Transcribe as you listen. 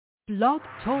Blog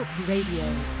Talk Radio.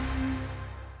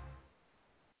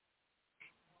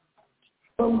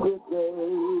 Good day.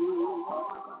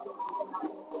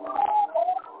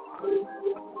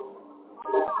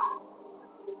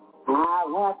 I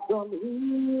have some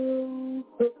hills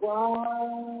to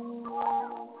climb.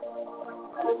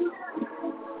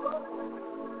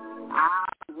 I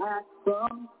have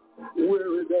some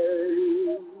weary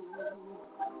days.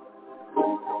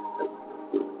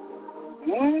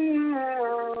 And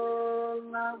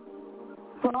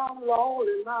some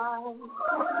lonely nights.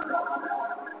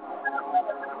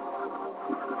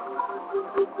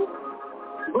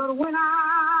 But when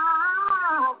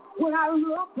I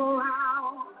look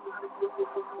around,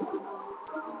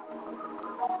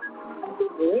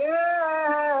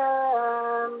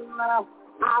 and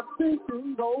I think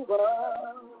things over,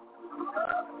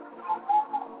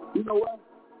 you know what?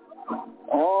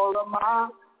 All of my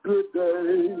good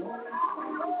days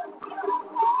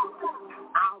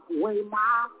outweigh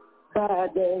my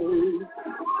bad days.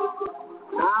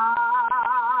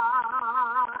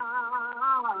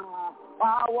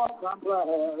 I was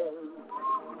blessed.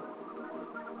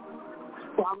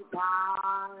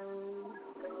 Sometimes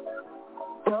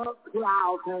the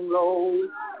clouds hang low.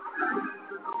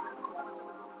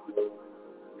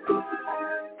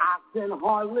 I can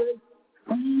hardly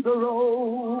see the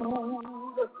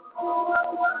road.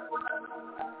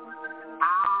 I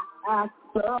ask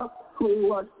the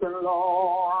question,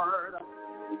 Lord,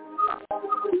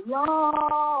 why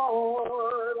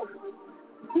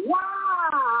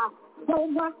so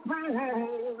much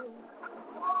pain?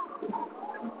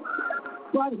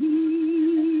 But He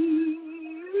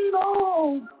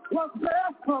knows what's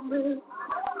best for me.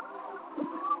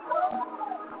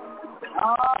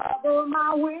 Although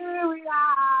my weary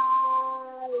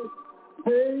eyes,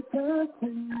 they can't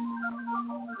see.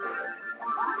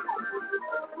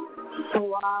 So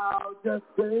I'll just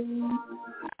say,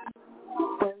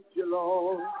 thank you,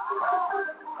 Lord.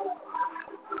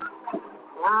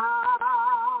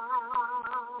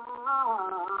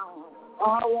 I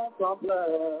want to bless.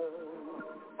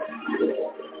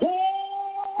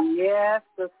 Yes,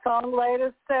 the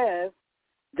songwriter says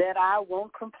that I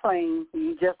won't complain.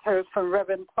 You just heard from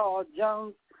Reverend Paul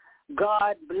Jones.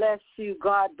 God bless you.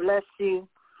 God bless you.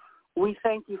 We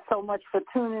thank you so much for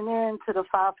tuning in to the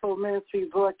Fivefold Ministry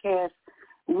broadcast.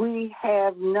 We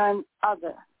have none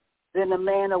other than the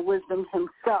man of wisdom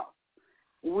himself.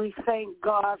 We thank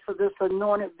God for this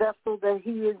anointed vessel that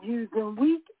he is using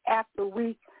week after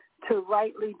week to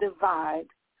rightly divide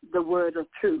the word of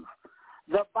truth.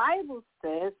 The Bible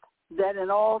says that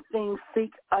in all things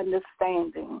seek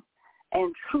understanding,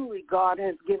 and truly God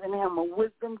has given him a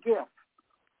wisdom gift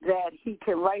that he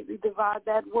can rightly divide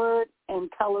that word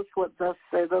and tell us what thus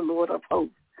says the Lord of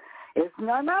hosts. It's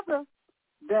none other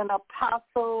than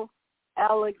Apostle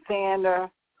Alexander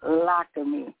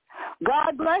Lockamy.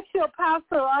 God bless you,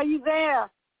 Apostle. Are you there?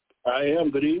 I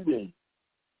am. Good evening.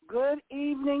 Good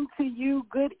evening to you.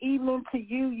 Good evening to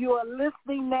you. You are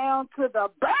listening now to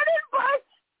the burning bush.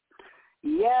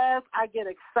 Yes, I get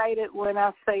excited when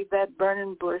I say that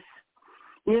burning bush.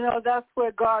 You know, that's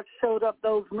where God showed up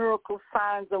those miracle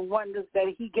signs and wonders,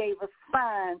 that he gave a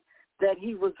sign that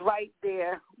he was right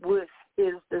there with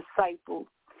his disciples.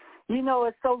 You know,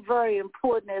 it's so very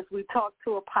important as we talk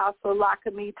to Apostle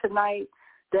Lockamy tonight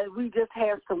that we just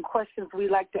have some questions we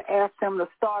like to ask him to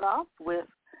start off with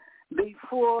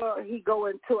before he go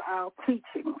into our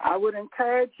teaching. I would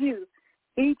encourage you,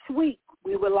 each week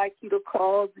we would like you to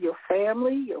call your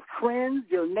family, your friends,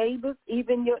 your neighbors,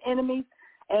 even your enemies,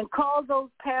 and call those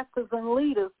pastors and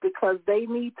leaders because they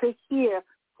need to hear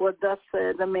what thus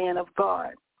said the man of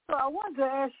God. So I wanted to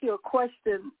ask you a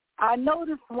question. I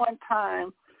noticed one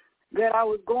time that I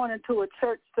was going into a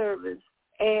church service,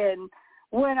 and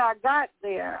when I got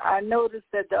there, I noticed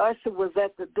that the usher was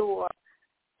at the door,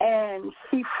 and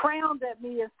she frowned at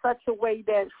me in such a way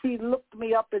that she looked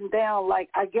me up and down like,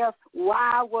 I guess,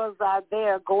 why was I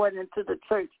there going into the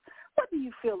church? What do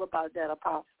you feel about that,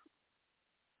 Apostle?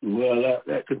 Well,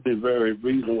 that could be the very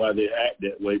reason why they act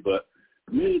that way, but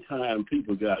many times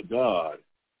people got God,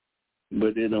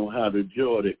 but they don't have the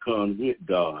joy that comes with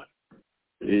God.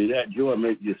 And that joy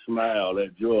makes you smile.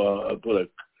 That joy put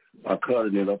a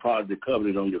covenant, a positive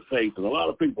covenant on your face. And a lot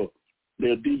of people,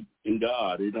 they're deep in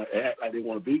God. They don't act like they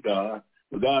want to be God,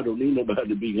 but God don't need nobody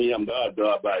to be him. God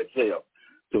by himself.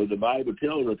 So the Bible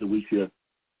tells us that we should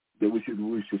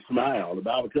smile. The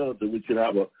Bible tells us that we should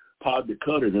have a positive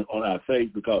covenant on our face,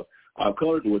 because our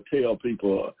covenant will tell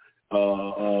people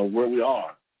where we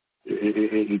are.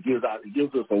 It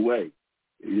gives us a way.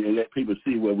 And let people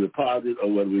see whether we're positive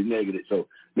or whether we're negative. So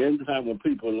many times when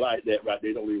people like that, right,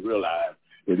 they don't even realize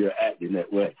if they're acting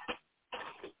that way.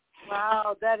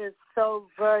 Wow, that is so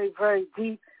very, very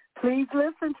deep. Please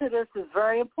listen to this. It's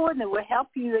very important. It will help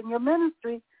you in your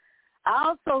ministry. I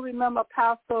also remember,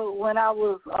 Pastor, when I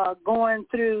was going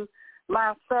through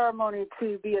my ceremony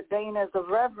to be ordained as a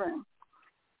reverend,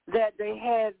 that they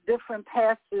had different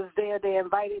pastors there. They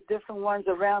invited different ones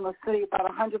around the city. About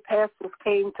 100 pastors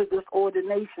came to this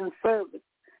ordination service.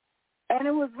 And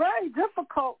it was very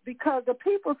difficult because the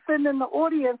people sitting in the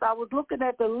audience, I was looking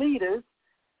at the leaders.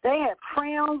 They had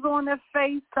frowns on their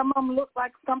face. Some of them looked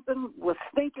like something was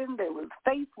stinking. Their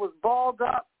face was balled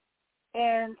up.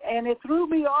 And it threw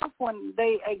me off when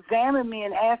they examined me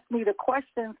and asked me the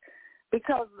questions,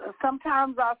 because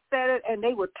sometimes I said it and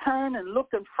they would turn and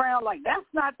look and frown like that's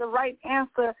not the right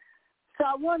answer. So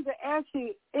I wanted to ask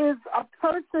you, is a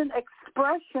person's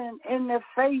expression in their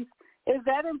face, is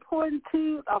that important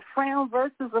too, a frown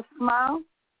versus a smile?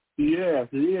 Yes,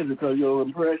 it is, because your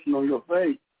impression on your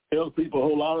face tells people a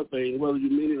whole lot of things, whether you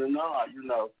mean it or not, you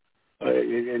know.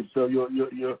 And so your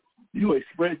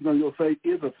expression on your face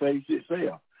is a face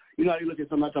itself. You know how you look at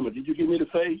somebody talking about, did you give me the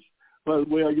face?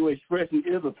 Well, your expression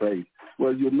is a face,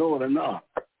 whether you know it or not.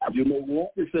 You may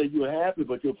want to say you're happy,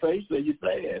 but your face says you're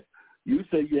sad. You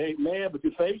say you ain't mad, but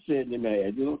your face says you're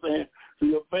mad. You know what I'm saying? So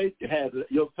your face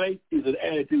is an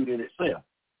attitude in itself.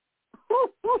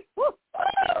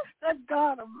 That's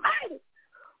God Almighty.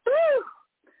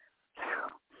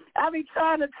 I be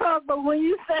trying to talk, but when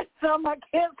you say something, I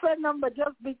can't say nothing but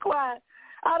just be quiet.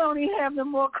 I don't even have any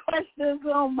more questions.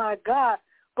 Oh, my God.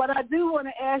 But I do want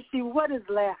to ask you, what is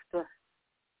laughter?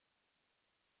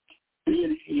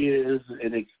 It is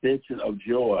an extension of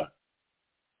joy,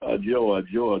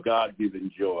 joy,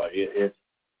 God-given joy.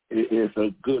 It's a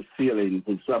good feeling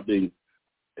from something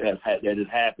that has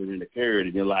happened and occurred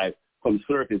in your life, from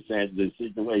circumstances and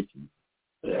situations.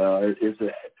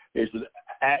 It's an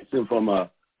action from a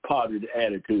positive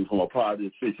attitude, from a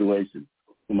positive situation,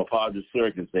 from a positive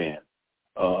circumstance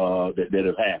that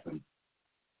has happened.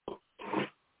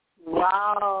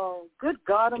 Wow. Good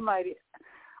God Almighty.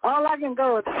 All I can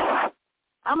go with.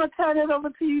 I'm going to turn it over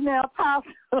to you now,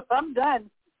 Pastor. I'm done.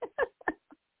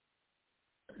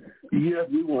 Yes,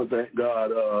 we want to thank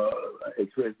God,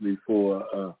 especially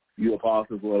for you,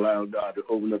 Apostle, for allowing God to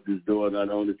open up this door, not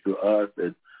only to us,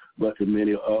 but to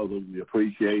many others. We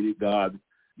appreciate it. God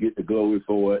get the glory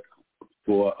for it,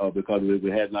 because if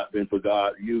it had not been for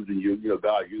God using you, you know,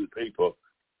 God used people.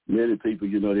 Many people,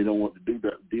 you know, they don't want to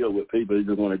deal with people. They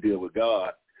just want to deal with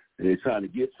God. And they're trying to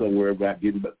get somewhere by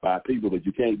getting by people, but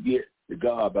you can't get to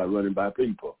God by running by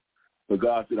people. But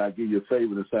God said, I give you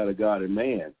favor in the sight of God and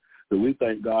man. So we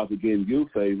thank God for giving you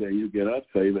favor, and you get us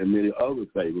favor and many other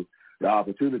favors. The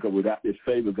opportunity, because without this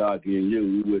favor God giving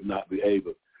you, we would not be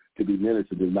able to be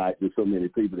ministered tonight with so many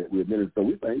people that we're ministering. So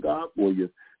we thank God for you.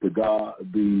 To God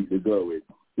be the glory.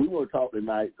 We want to talk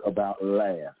tonight about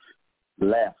laughter.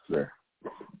 Laugh.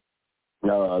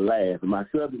 My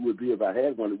subject would be, if I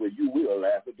had one, where you will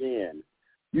laugh again.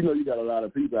 You know, you got a lot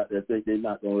of people out there think they're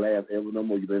not going to laugh ever no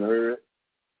more. You've been hurt.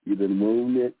 You've been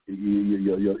wounded.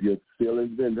 Your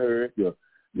feelings been hurt. Your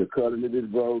covenant is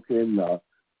broken.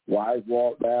 Wife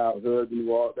walked out. Husband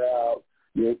walked out.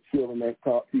 Your children that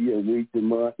talked to you in weeks and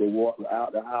months, they walked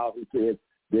out the house and said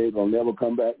they're going to never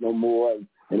come back no more.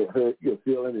 And it hurt your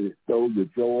feeling, and it stole your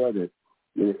joy, and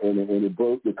it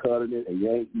broke your covenant. And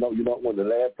you don't want the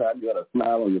last time you got a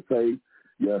smile on your face.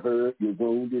 You're hurt, you're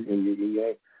wounded,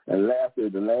 and laughter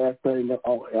is the last thing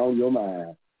on your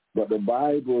mind. But the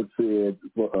Bible said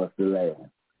for us to laugh.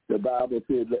 The Bible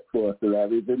said for us to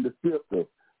laugh. It's in the scripture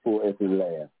for us to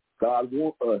laugh. God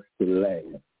wants us to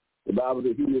laugh. The Bible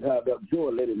said he would have that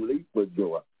joy, let him leap for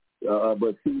joy.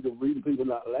 But see, the reason people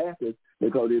not laughing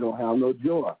because they don't have no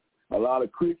joy. A lot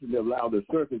of Christians have allowed the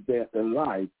circumstance in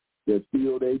life that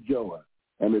steal their joy.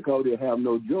 And because they have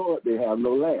no joy, they have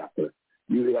no laughter.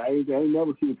 I ain't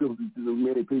never seen too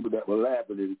many people that were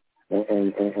laughing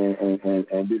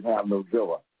and didn't have no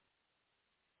joy.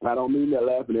 I don't mean that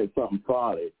laughing at something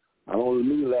folly. I only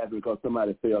mean laughing because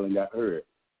somebody fell and got hurt.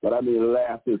 But I mean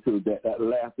laughter to that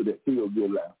laughter that feels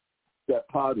good laughter, that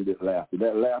positive laughter,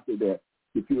 that laughter that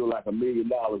you feel like $1 million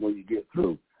when you get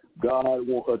through. God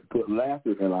wants us to put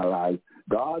laughter in our lives.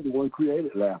 God the one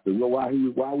created laughter. Well, why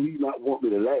would he not want me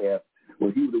to laugh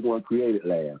when he was the one created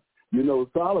laugh? You know,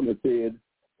 Solomon said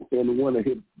in one of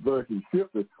his verses of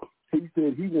scripture, he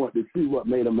said he wanted to see what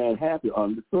made a man happy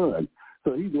under the sun.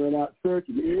 So he went out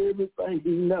searching everything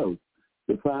he knows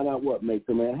to find out what makes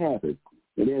a man happy.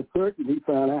 And then searching, he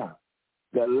found out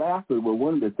that laughter was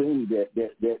one of the things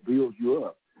that builds you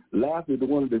up. Laughter is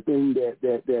one of the things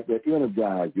that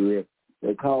energizes you,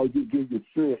 that calls you, gives you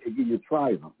strength, and gives you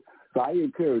triumph. So I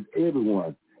encourage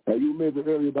everyone And you mentioned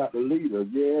earlier about the leaders.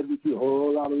 Yeah, we see a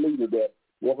whole lot of leaders that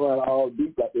walk around all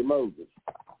deep like they're Moses.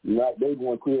 Like they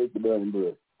want to create the burning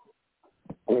bush.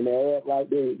 And they act like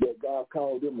that God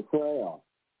called them a crown.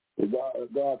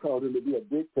 God called them to be a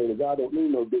dictator. God don't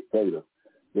need no dictator.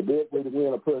 The best way to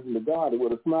win a person to God is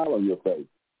with a smile on your face.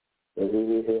 And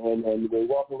they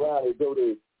walk around as though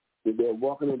they're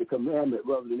walking in the commandment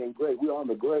rather than in grace. We're on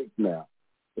the grace now.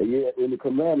 And yet in the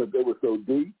commandments, they were so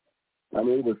deep. I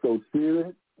mean, it was so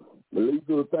serious. The least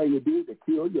little thing you did to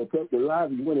kill you, take your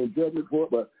life, you went in judgment for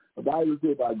it. But the Bible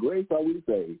said, by grace are we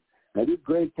saved. And this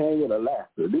grace came with a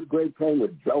laughter. This grace came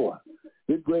with joy.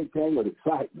 This grace came with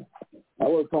excitement. I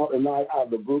want to talk tonight out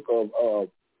of the book of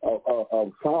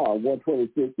Psalm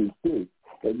 126 and 6.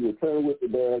 And you turn with me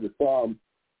there to Psalm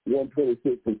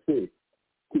 126 and 6.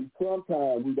 See,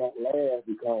 sometimes we don't laugh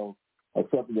because of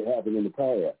something that happened in the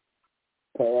past.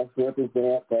 Past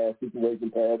circumstance, past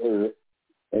situation, past hurt.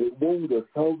 And it wounds us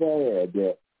so bad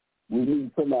that we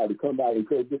need somebody to come out and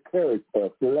encourage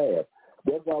us to laugh.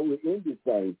 That's why we're in this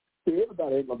thing. See,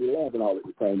 everybody ain't going to be laughing all at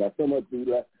the same time. Some of us do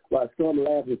that, while some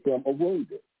laugh and some are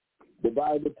wounded. The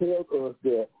Bible tells us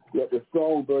that the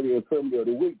strong bear the infirmity of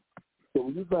the weak. So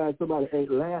when you find somebody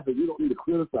ain't laughing, you don't need to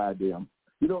criticize them.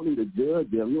 You don't need to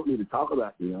judge them. You don't need to talk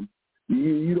about them.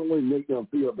 You don't want to make them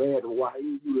feel bad. Why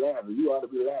you laughing? You ought to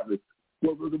be laughing.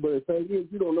 But the thing is,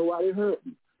 you don't know why they hurt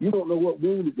you. You don't know what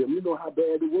wounded them. You know how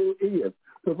bad the wound is.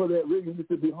 So for that reason, you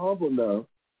should be humble now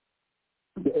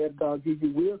to ask God give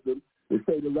you wisdom to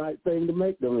say the right thing to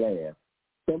make them laugh.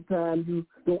 Sometimes you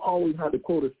don't always have to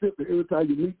quote a scripture every time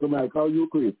you meet somebody, call you a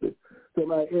Christian.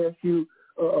 Somebody asks you,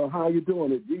 how you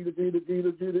doing? It's Jesus, Jesus,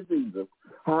 Jesus, Jesus, Jesus.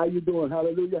 How you doing?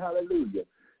 Hallelujah, hallelujah.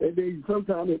 And then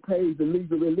sometimes it pays to leave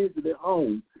the religion at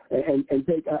home and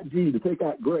take out Jesus, take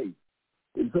out grace.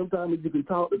 And sometimes you can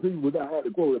talk to people without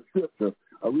having to quote a scripture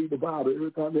or read the Bible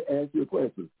every time they ask you a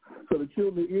question. So the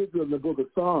children of Israel in the book of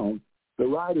Psalms, the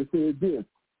writer said this,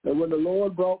 that when the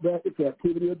Lord brought back the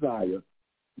captivity of Zion,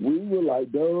 we were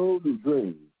like those who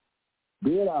dream.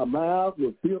 Then our mouths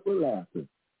were filled with laughter,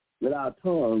 and our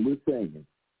tongue was singing.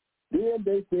 Then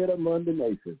they said among the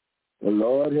nations, the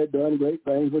Lord had done great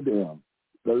things for them.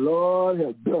 The Lord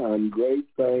has done great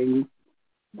things,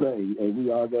 and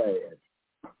we are glad.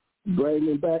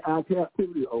 Bringing back our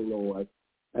captivity, O Lord,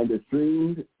 and the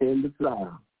streams in the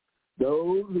south.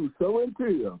 Those who sow in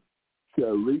tears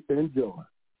shall reap in joy.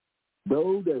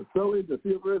 Those that sow in the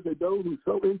those who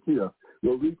sow in tears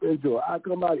will reap in joy. I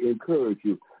come out and encourage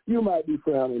you. You might be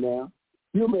frowning now.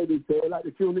 You may be sad like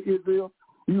the children of Israel.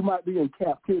 You might be in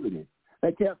captivity.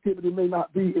 That captivity may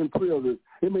not be in prison.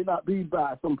 It may not be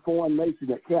by some foreign nation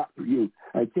that captured you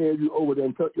and carried you over there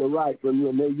and took your rights from you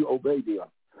and made you obey them.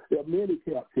 There are many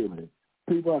captivities.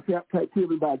 People are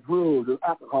captivity by drugs and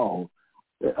alcohol.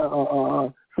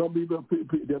 Some people,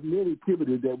 there are many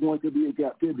activities that one could be in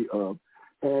captivity of.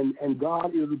 And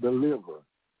God is a deliverer.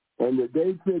 And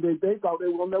they said they thought they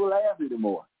will never laugh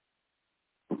anymore.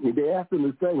 They asked them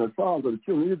to sing a song, but the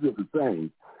children of Israel could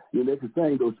sing. You know, they could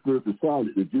sing those spiritual songs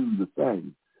that the Jews would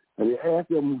sing. And they asked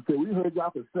them, said, we heard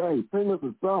y'all could sing us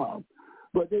a song.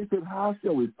 But they said, how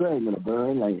shall we sing in a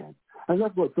barren land? And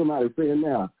that's what somebody's saying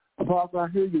now. Apostle, I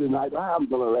hear you tonight, but I'm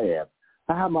going to laugh.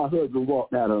 I have my husband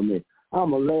walked out on me. I'm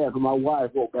going to laugh when my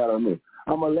wife walked out on me.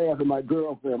 I'm going to laugh when my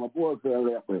girlfriend, my boyfriend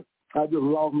left me. I just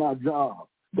lost my job.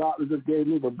 Doctor just gave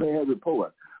me a bad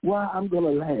report. Why I'm going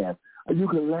to laugh? You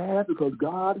can laugh because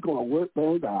God is going to work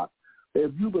things out.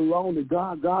 If you belong to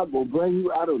God, God will bring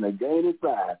you out on the gaining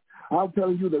side. I'm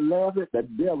telling you to laugh at the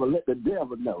devil. Let the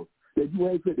devil know that you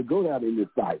ain't fit to go down in this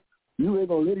fight. You ain't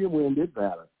going to let him win this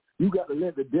battle. You got to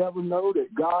let the devil know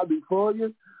that God before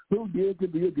you, who did to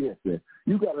be against you.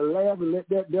 You got to laugh and let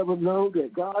that devil know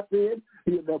that God said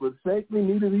he'll never forsake me,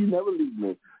 neither he never leave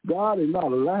me. God is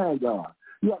not a lying God.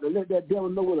 You have to let that devil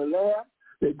know with a laugh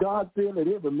that God said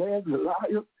that every man is a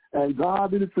liar and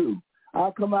God be the truth.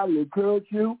 I come out and encourage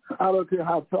you. I don't care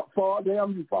how far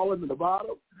down you fall into the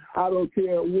bottom. I don't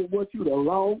care what you done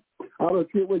wrong. I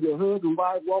don't care whether your husband and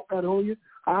wife walk out on you.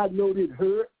 I know it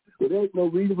hurt, but there ain't no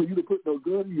reason for you to put no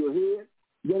gun in your head.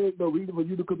 There ain't no reason for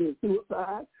you to commit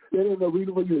suicide. There ain't no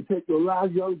reason for you to take your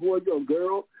life, young boy, young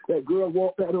girl. That girl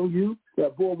walked out on you.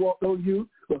 That boy walked on you.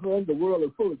 But the world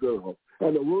is full of girls,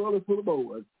 and the world is full of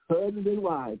boys, husbands and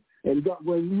wives. And God,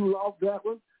 when you lost that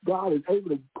one, God is able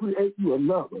to create you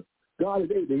another. God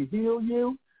is able to heal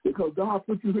you because God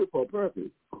put you here for a purpose.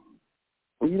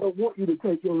 And He don't want you to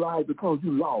take your life because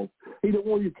you lost. He don't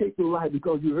want you to take your life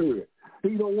because you hurt.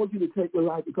 He don't want you to take your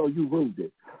life because you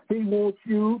wounded. He wants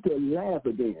you to laugh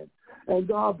again. And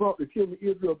God brought the children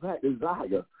of Israel back to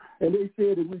Zion. And they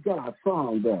said that we got our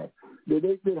song back.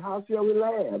 They said, how shall we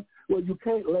laugh Well, you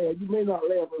can't laugh. You may not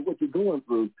laugh at what you're going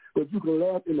through, but you can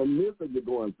laugh in the midst of you're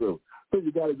going through. So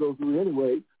you got to go through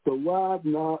anyway. So why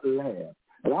not laugh?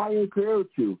 And I encourage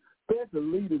you, especially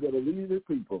leaders that are leading the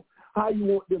people, how you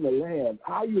want them to laugh,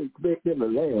 how you expect them to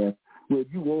laugh when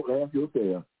you won't laugh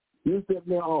yourself. You're sitting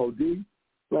there all day,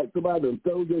 like somebody done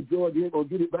throw their joy, you ain't going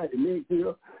to get it back the next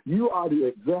year. You are the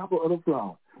example of the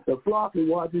flock. The flock is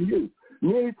watching you.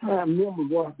 Many times members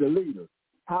watch the leader.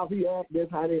 How he act,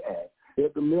 that's how they act.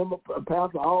 If the member,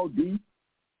 pastor, all deep,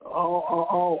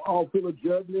 all full of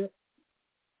judgment,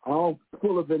 all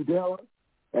full of vendetta,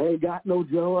 ain't got no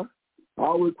joy,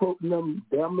 always quoting them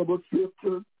damnable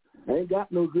scriptures, ain't got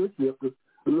no good scriptures.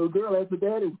 The little girl asked her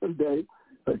daddy one day,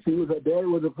 her daddy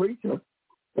was a preacher,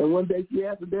 and one day she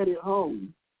asked her daddy at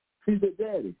home, she said,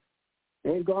 Daddy,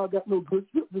 ain't God got no good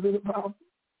scriptures in the Bible?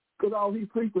 Because all he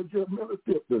preached was judgmental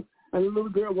scriptures. And the little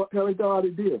girl, what telling God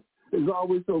he did? He's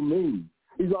always so mean.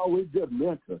 He's always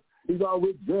judgmental. He's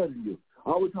always judging you.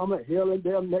 Always talking about hell and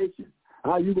damnation.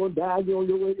 How you going to die on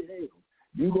your way to hell.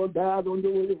 You going to die on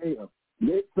your way to hell.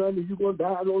 Next Sunday, you going to die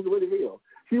on your way to hell.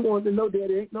 She wanted to know that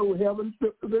there ain't no heaven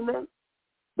scriptures in there.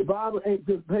 The Bible ain't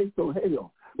just based on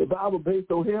hell. The Bible based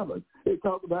on heaven. It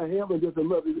talks about heaven just as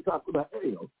much as it talks about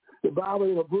hell. The Bible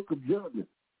ain't a book of judgment.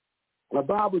 The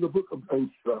Bible is a book of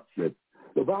instruction.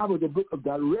 The Bible is a book of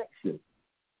direction.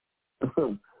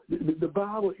 The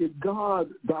Bible is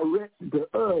God's direction to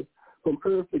us from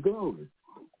earth to glory.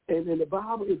 And then the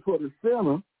Bible is for the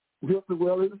sinner just as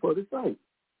well as for the saint.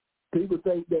 People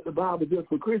think that the Bible is just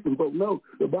for Christians, but no,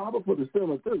 the Bible is for the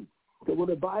sinner too. So when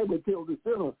the Bible tells the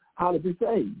sinner how to be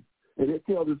saved, and it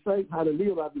tells the saints how to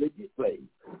live after they get saved.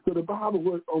 So the Bible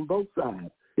works on both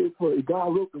sides. It's for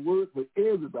God wrote the words for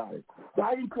everybody. So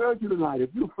I encourage you tonight, if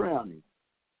you're frowning,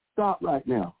 stop right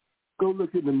now. Go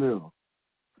look in the mirror.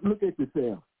 Look at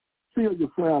yourself. See if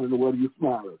you're frowning or whether you're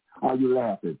smiling. Are you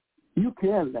laughing? You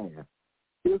can laugh.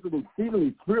 It's an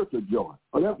exceedingly spiritual joy.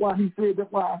 And that's why he said,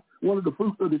 that's why one of the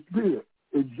fruits of the Spirit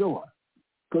is joy.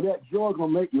 Because that joy is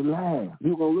going to make you laugh.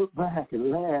 You're going to look back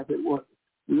and laugh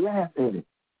at it.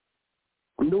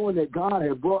 Knowing that God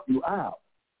had brought you out.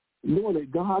 Knowing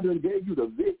that God done gave you the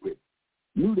victory.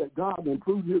 Knew that God done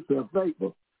proved himself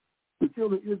faithful. The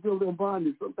children of Israel in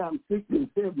bondage sometimes 60 and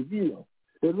 70 years.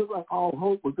 It looked like all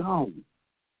hope was gone.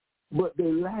 But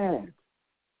they laughed.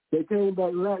 They came back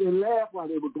and laughed. They laughed while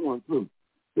they were going through.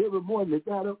 Every morning they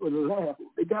got up and laughed.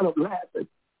 They got up laughing.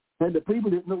 And the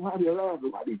people didn't know why they're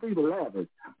laughing. Why these people laughing?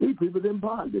 These people in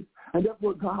bondage. And that's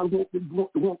what God wants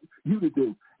you to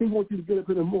do. He wants you to get up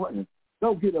in the morning.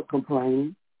 Don't get up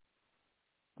complaining.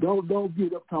 Don't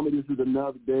get up telling me this is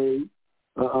another day,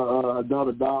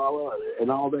 another dollar,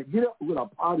 and all that. Get up with a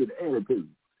positive attitude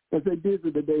and say, this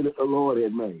is the day that the Lord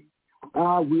has made.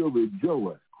 I will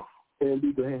rejoice and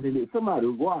be glad in it.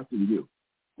 Somebody's watching you.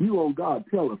 You on God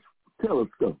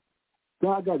telescope.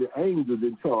 God got the angels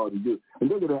in charge of you. And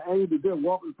look at the angels, they're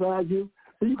walking beside you.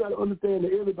 So you got to understand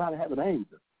that everybody has an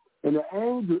angel. And the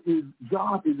angel's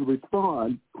job is to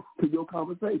respond to your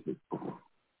conversation.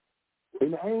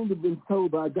 And the angel been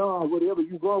told by God, whatever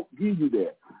you want, give you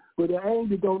that. But the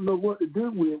angel don't know what to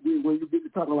do with when you get to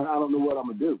talking like, I don't know what I'm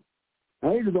going to do.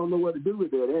 Angels don't know what to do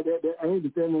with that. That angel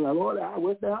standing like, Lord, I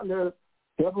went down there,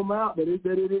 help them out, but they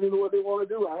said they didn't know what they want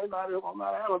to do. I'm not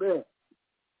handle that.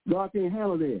 God can't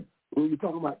handle that. When you're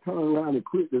talking about turning around and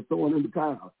quit and throwing in the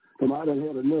towel, because I done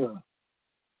had enough.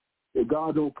 If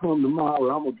God don't come tomorrow,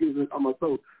 I'm going to give it, I'm going to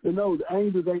throw. You know, the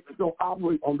angels don't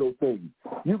operate on those things.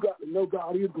 You got to know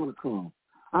God is going to come.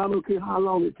 I don't care how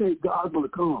long it takes, God's going to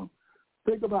come.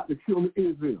 Think about the children of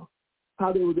Israel,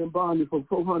 how they were in bondage for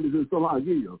 400 and some odd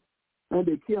years, and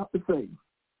they kept the faith.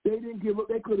 They didn't give up.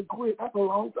 They could have quit. That's a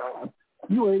long time.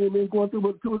 You ain't even been going through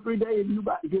but 2 or 3 days, and you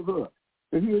about to give up.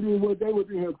 And here it is, what they was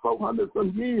in here 400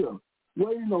 some years,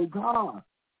 waiting on God,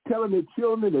 telling their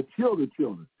children, their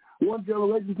children. One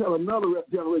generation tell another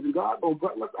generation, God going to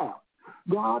bring us out.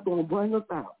 God going to bring us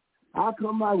out. I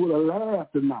come out with a laugh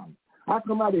tonight. I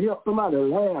come out to help somebody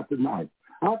laugh tonight.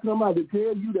 I come out to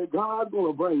tell you that God's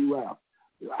going to bring you out.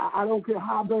 I don't care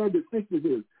how bad the sickness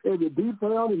is. If it be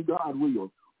found in God's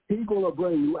will, he's going to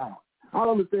bring you out. I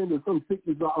understand that some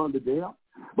sickness are under there,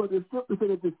 but the scripture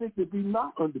said if the sickness be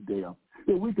not under there,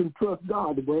 then we can trust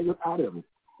God to bring us out of it.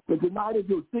 But tonight, if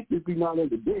your sickness be not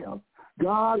under there,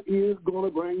 God is going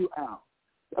to bring you out.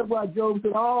 That's why Job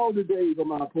said, all the days of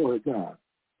my appointed time,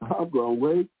 I'm going to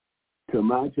wait till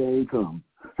my change comes.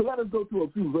 So let us go to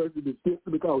a few verses of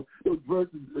scripture because those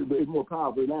verses are more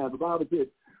powerful than ours. The Bible says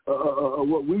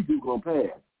what we do going to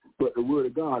pass, but the word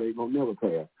of God ain't going to never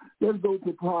pass. Let's go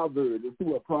to Proverbs and see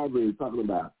what Proverbs is talking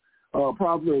about.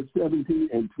 Proverbs 17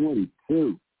 and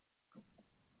 22.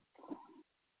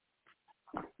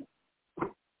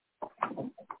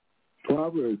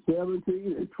 Proverbs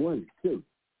 17 and 22.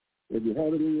 If you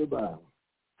have it in your Bible.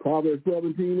 Proverbs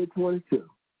 17 and 22.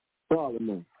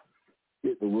 Solomon,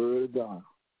 get the word of God.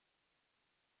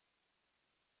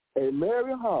 A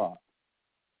merry heart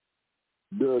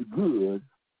does good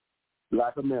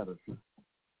like a medicine,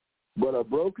 but a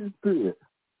broken spirit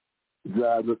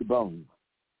drives up the bones.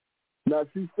 Now,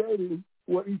 see, Satan,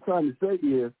 what he's trying to say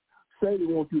is,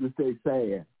 Satan wants you to stay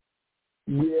sad.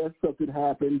 Yes, something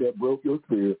happened that broke your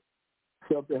spirit.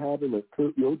 Something happened that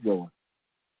took your joy.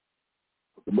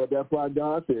 But that's why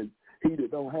God said, he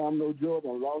that don't have no joy,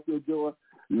 don't lost your joy,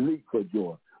 leap for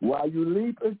joy. While you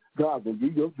leaping, God will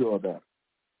give your joy back.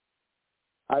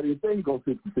 I didn't say he's going to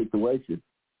fix the situation.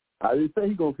 I didn't say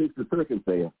he's going to fix the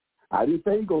circumstance. I didn't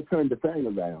say he's going to turn the thing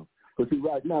around. But see,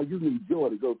 right now, you need joy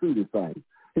to go through this thing.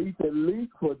 He said, leap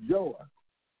for joy.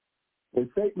 And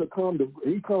Satan comes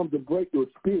to break your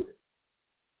spirit.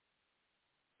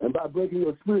 And by breaking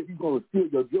your spirit, he's going to steal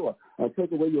your joy and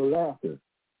take away your laughter.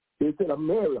 He said a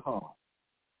merry heart.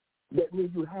 That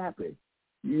means you're happy.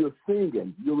 You're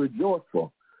singing. You're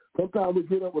rejoiceful. Sometimes we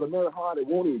get up with a merry heart and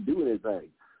won't even do anything.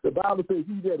 The Bible says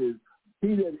he that is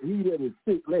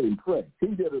sick, let him pray. He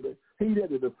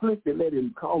that is afflicted, let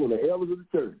him call on the elders of the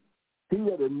church. He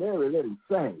that is merry, let him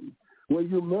sing. When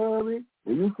you're merry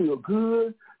and you feel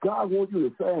good, God wants you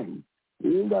to sing.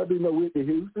 You ain't got to be no Whitney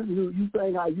Houston. You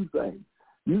sing how you sing.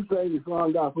 You sing the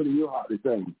song God put in your heart to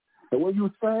sing. And when you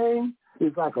sing,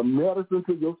 it's like a medicine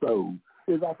to your soul.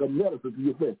 It's like a medicine to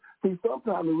your flesh. See,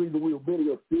 sometimes the reason we're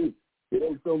really sick, it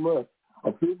ain't so much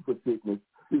a physical sickness.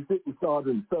 The sickness starts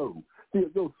in the soul. See,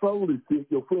 if your soul is sick,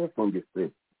 your flesh going to get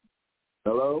sick.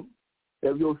 Hello?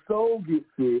 If your soul gets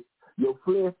sick, your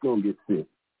flesh going to get sick.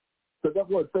 So that's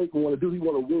what Satan want to do. He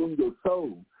want to wound your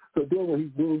soul. So then when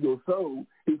he wounds your soul,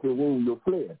 he can wound your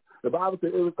flesh. The Bible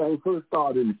says everything first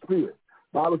started in the spirit.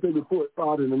 The Bible says before it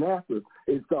started in the natural,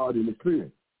 it started in the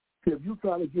spirit. See, if you're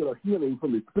trying to get a healing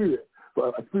from the spirit,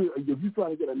 if you're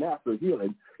trying to get a natural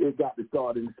healing, it's got to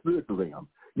start in the spiritual realm.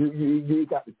 You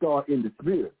got to start in the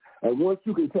spirit. And once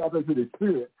you can tap into the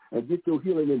spirit and get your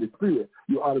healing in the spirit,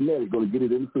 you're automatically going to get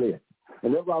it in the flesh.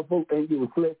 And that's why folks ain't getting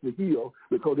flesh to heal,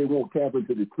 because they won't tap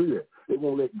into the spirit. They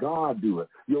won't let God do it.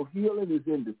 Your healing is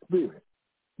in the spirit.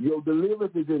 Your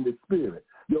deliverance is in the spirit.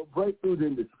 Your breakthrough is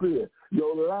in the spirit.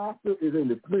 Your laughter is in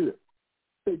the spirit.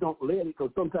 They don't let it,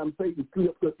 because sometimes Satan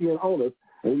slips in on us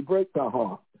and he breaks our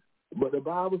heart. But the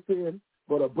Bible says,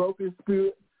 but a broken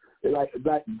spirit, like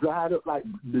dried up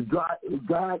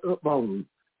bones.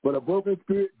 But a broken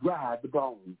spirit dried the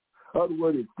bones. In other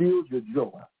words, it steals your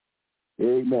joy.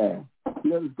 Amen.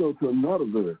 Let us go to another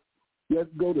verse. Let's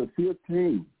go to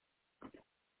 15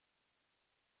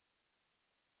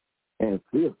 and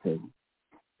 15.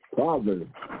 Proverbs.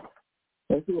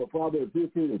 Let's see what Proverbs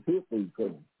 15 and 15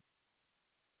 says.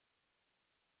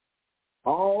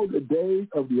 All the days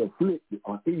of the afflicted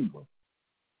are evil,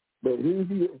 but he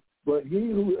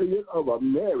who is of a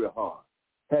merry heart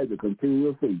has a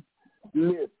continual feast.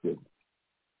 Listen,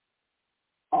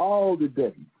 all the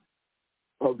days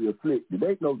of the afflicted,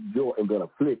 there's no joy in being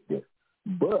afflicted.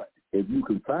 But if you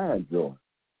can find joy,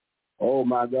 oh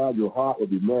my God, your heart will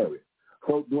be merry.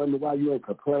 Folks wonder why you ain't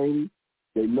complaining.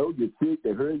 They know you're sick.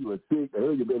 They heard you were sick. They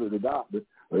heard you've been to the doctor.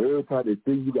 But every time they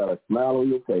see you, got a smile on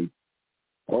your face.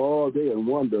 All day and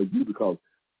wonder you, because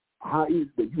how is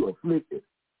it that you are afflicted,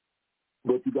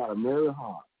 but you got a merry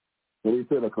heart? And he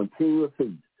said a continuous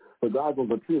feast. So God will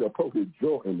continue to poke his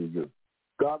joy into you.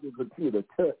 God will continue to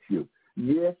touch you.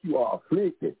 Yes, you are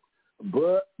afflicted,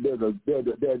 but there's a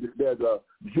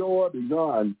joy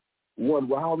beyond one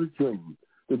wildest dream.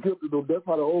 That's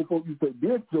why the old folks used to say,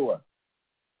 this joy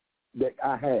that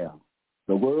I have,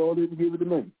 the world didn't give it to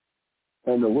me,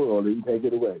 and the world didn't take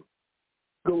it away.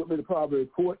 Go with me to Proverbs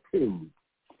 14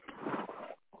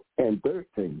 and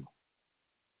 13.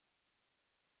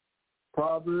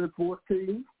 Proverbs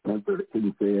 14 and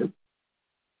 13 says,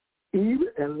 even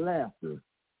in laughter,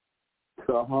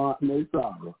 the heart may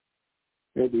sorrow.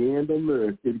 At the end of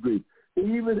mirth is grief.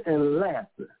 Even in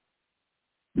laughter,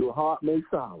 your heart may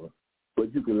sorrow,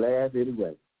 but you can laugh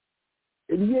anyway.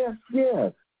 And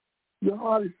yes, your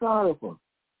heart is sorrowful,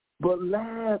 but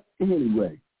laugh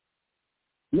anyway.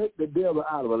 Make the devil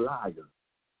out of a liar.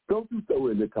 Don't you throw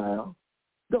in the towel.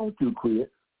 Don't you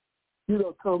quit. You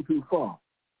don't come too far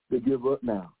to give up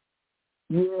now.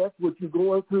 Yes, what you're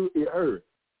going through, it hurts.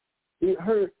 It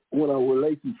hurts when a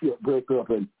relationship break up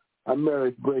and a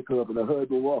marriage break up and a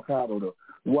husband walk out or the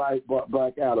wife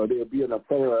back out or there'll be an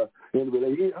affair in the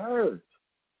relationship. It hurts.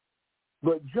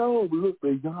 But Job looked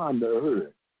beyond the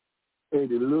hurt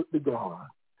and he looked to God.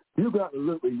 You got to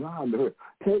look beyond the hurt.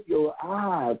 Take your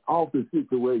eyes off the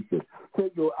situation.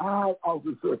 Take your eyes off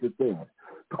the circumstance.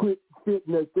 Quit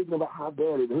sitting there thinking about how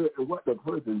bad it hurt and what the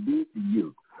person did to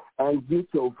you. And get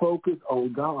your focus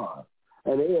on God.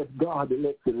 And ask God to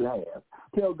let you laugh.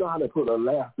 Tell God to put a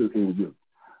laughter in you.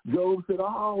 Job said,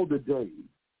 all the days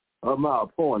of my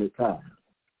appointed time,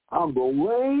 I'm going to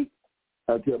wait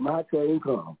until my change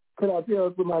comes. Can I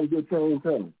tell somebody your change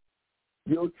coming?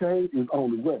 Your change is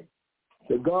on the way.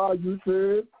 The God you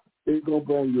serve is going to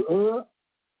bring you up,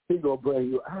 he's going to bring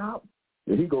you out,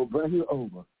 and he's going to bring you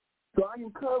over. So I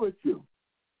encourage you,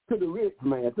 to the rich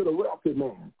man, to the wealthy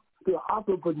man, to the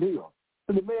entrepreneur,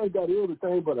 to the man that got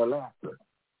everything but a laughter,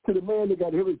 to the man that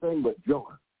got everything but joy,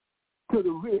 to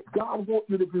the rich. God wants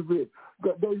you to be rich.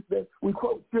 We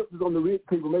quote scriptures on the rich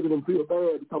people, making them feel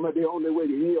bad, talking about they're on their way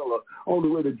to hell or on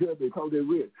their way to judgment because they're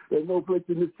rich. There's no place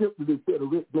in the scripture that said a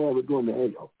rich man was going to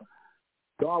hell.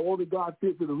 God wanted God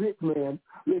said to the rich man,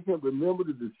 let him remember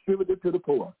to distribute it to the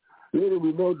poor. Let him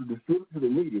remember to distribute it to the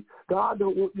needy. God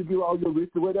don't want you to give all your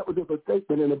riches away. That was just a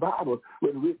statement in the Bible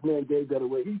where the rich man gave that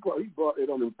away. He brought it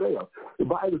on himself. The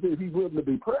Bible says he's willing to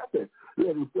be perfect.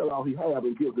 Let him sell all he has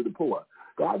and give to the poor.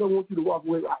 God don't want you to walk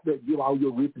away out there and give all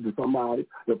your riches to somebody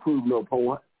that prove no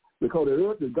point. Because the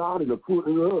earth is God and the fruit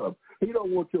of the earth. He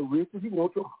don't want your riches. He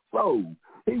wants your soul.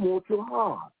 He wants your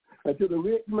heart. And to the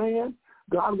rich man,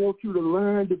 God wants you to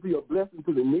learn to be a blessing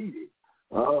to the needy.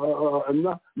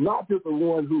 Not just the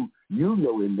one who you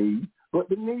know in need, but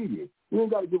the needy. You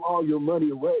ain't got to give all your money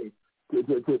away to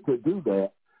do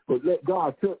that, but let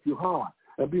God touch your heart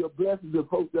and be a blessing to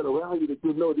folks that are around you that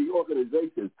you know the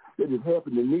organization that is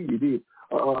helping the needy,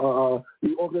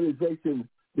 the organization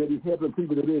that is helping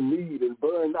people that are in need and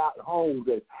burned out homes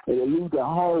and they lose their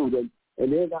homes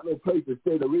and they ain't got no place to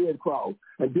stay, the Red Cross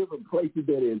and different places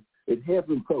that is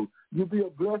helping folks. You be a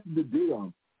blessing to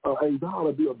them. And God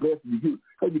will be a blessing to you.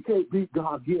 Because you can't beat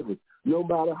God given, no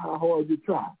matter how hard you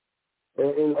try.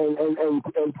 And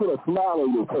put a smile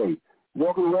on your face.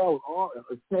 Walking around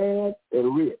with sad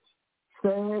and rich,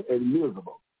 sad and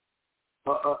miserable.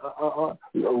 Well,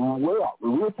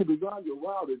 rich to beyond your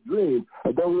wildest dreams,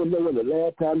 and don't remember the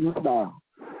last time you smiled.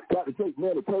 Got to take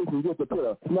meditation just to put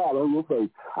a smile on your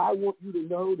face. I want you to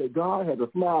know that God has a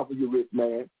smile for you, rich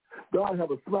man. God has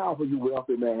a smile for you,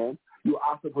 wealthy man. You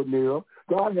entrepreneur.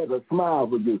 God has a smile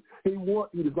for you. He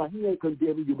wants you to smile. He ain't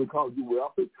condemning you because you're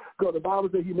wealthy. Because the Bible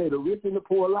says he made a rich and a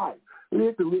poor life.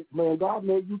 Listen, rich man, God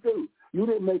made you too. You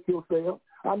didn't make yourself.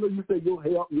 I know you say your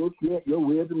health, your strength, your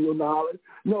wisdom, your knowledge.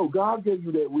 No, God gave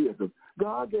you that wisdom.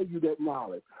 God gave you that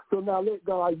knowledge. So now let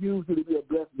God use you to be a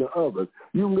blessing to others.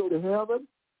 You can go to heaven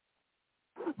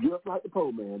just like the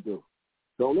poor man do.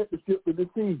 Don't let the scripture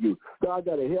deceive you. God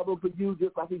got a heaven for you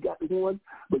just like he got the one,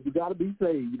 but you got to be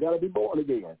saved. You got to be born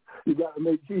again. You got to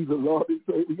make Jesus Lord and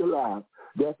Savior of your life.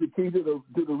 That's the key to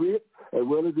the rich as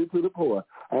well as to the poor.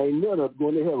 Ain't none of us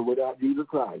going to heaven without Jesus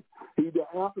Christ. He's the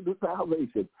answer to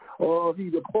salvation. Or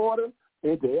he's the porter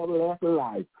into everlasting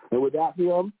life. And without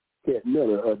him, can't none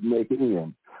of us make it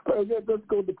in. But let's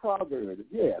go to Proverbs.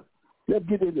 Yes. Let's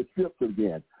get into scripture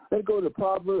again. Let's go to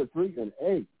Proverbs 3 and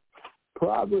 8.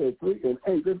 Proverbs 3 and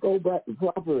 8. Let's go back to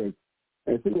Proverbs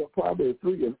and see what Proverbs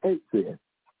 3 and 8 says.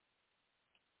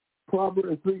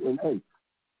 Proverbs 3 and 8.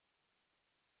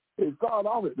 It started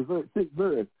off at the 6th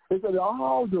verse. It said,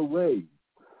 all the ways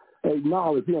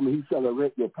acknowledge him and he shall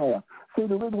direct your path. See,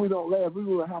 the reason we don't laugh, the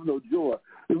reason we don't have no joy,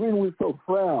 the reason we're so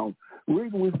frown, the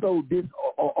reason we're so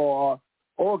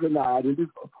disorganized and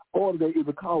disorderly is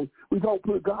because we don't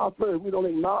put God first. We don't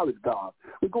acknowledge God.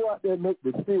 We go out there and make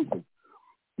decisions.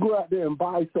 Go out there and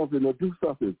buy something or do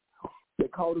something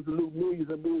that costs us millions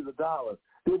and millions of dollars.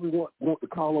 Then we want to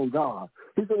call on God.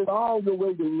 He said, all the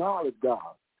way to acknowledge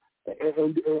God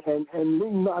and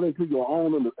lean not into your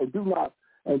own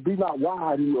and be not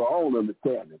wise in your own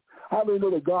understanding. How many know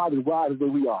that God is wiser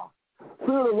than we are?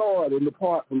 Fear the Lord and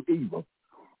depart from evil.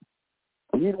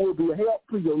 And it will be a help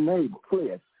to your neighbor,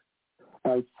 flesh,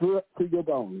 and strength to your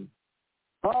bones.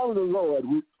 Honor the Lord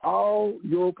with all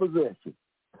your possessions,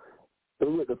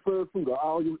 and with the first fruit of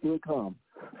all your income.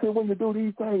 See, when you do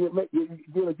these things,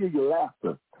 it's going to give you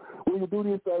laughter. When you do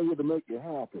these things, it'll make you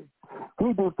happy.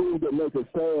 We do things that make us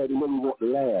sad and when we want to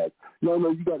laugh. No,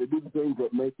 you got to do the things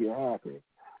that make you happy.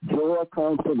 Joy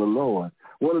comes from the Lord.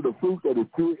 One of the fruits of the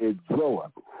Spirit is joy.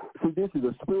 See, this is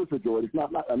a spiritual joy. It's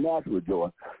not like a natural joy.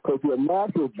 Because your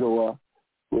natural joy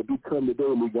will become the day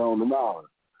we go on tomorrow.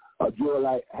 A joy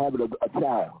like having a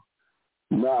child.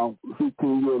 Now,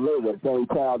 15 years later, that same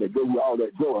child that gave you all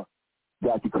that joy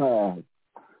got you crying.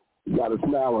 You got a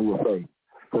smile on your face.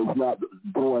 So he's not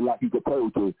going like he's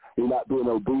supposed to. He's not being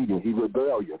obedient. He's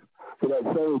rebellious. So that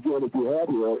same joy that you had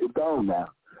here is gone now.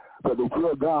 But the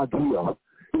joy God gives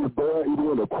is there even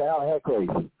when the child had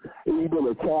crazy. Even when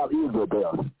the child is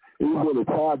rebellious. Even when the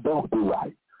child don't do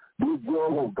right. This joy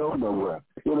won't go nowhere.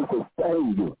 It'll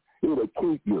sustain you. It'll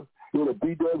keep you. It'll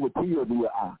be there with tears in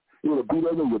your eye. It'll be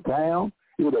there when you're down.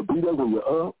 It'll be there when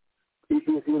you're up.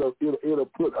 It'll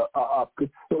put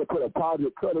a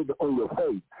positive color on your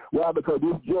face. Why? Because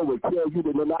this joy will tell you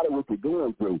that no matter what you're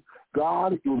going through,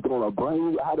 God is going to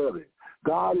bring you out of it.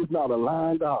 God is not a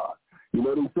lying God. You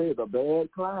know what they say? It's a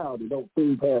bad cloud and don't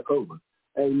soon pass over.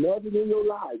 Ain't nothing in your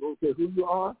life. Don't care who you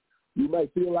are. You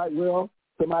might feel like, well,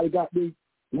 somebody got me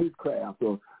witchcraft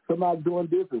or somebody doing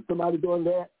this or somebody doing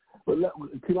that. But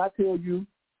can I tell you,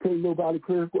 can't nobody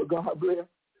curse what God bless?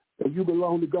 If you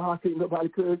belong to God, can't nobody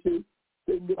curse you.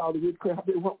 They can get all the witchcraft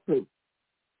they want to.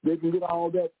 They can get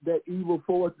all that evil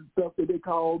force and stuff that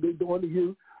they're doing to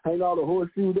you. Hang all the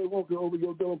horseshoes they want to over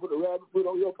your door and put a rabbit foot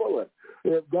on your forehead.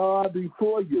 If God be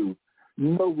for you,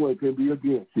 no one can be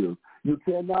against you. You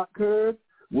cannot curse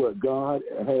what God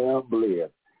has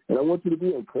blessed. And I want you to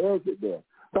be encouraged at that.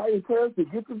 So I encourage you,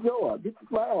 get your joy, get your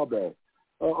smile back.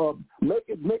 Make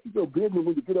it your business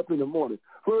when you get up in the morning.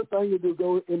 First thing you do,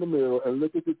 go in the mirror and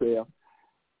look at yourself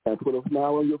and put a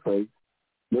smile on your face.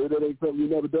 Maybe that ain't something you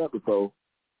never done before.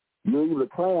 You know, even a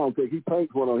clown, he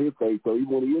paints one on his face, so even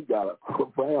when he has got a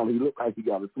frown, he looks like he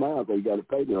got a smile, so he got a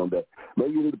paint on that.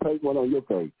 Maybe you need to paint one on your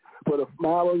face. Put a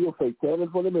smile on your face. Stand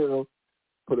in front of the mirror.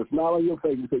 Put a smile on your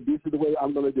face and say, this is the way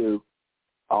I'm going to do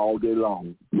all day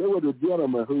long. There was a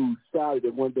gentleman who decided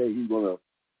that one day he's going to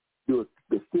do a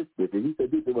statistic, and he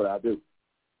said, this is what I do.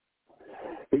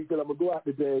 He said, I'm going to go out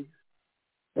today,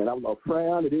 and I'm going to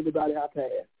frown at anybody I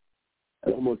pass.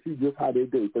 And I'm going to see just how they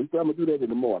do. So he said, I'm going to do that in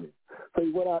the morning. So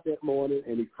he went out that morning,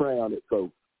 and he frowned at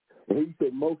folks. And he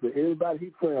said most of everybody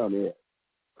he frowned at,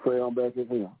 frowned back at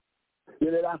him.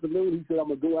 Then that afternoon, he said, I'm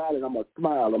going to go out and I'm going to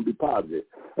smile. I'm going to be positive.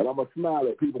 And I'm going to smile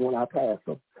at people when I pass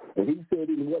them. And he said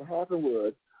what happened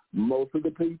was most of the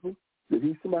people that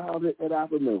he smiled at that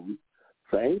afternoon,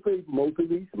 same people, most of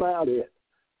them he smiled at,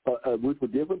 which were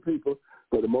different people,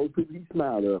 but the most people he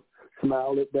smiled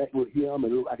at back with him,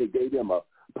 and it looked like it gave them a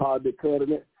positive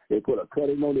cutting. They put a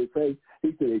cutting on their face.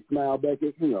 He said they smiled back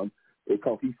at him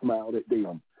because he smiled at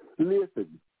them.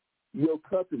 Listen, your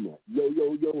countenance,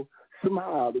 your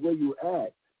smile, the way you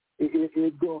act,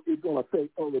 it's going to affect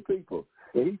other people.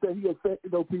 And he said he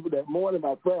affected those people that morning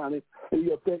by frowning, and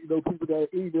he affected those people that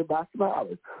evening by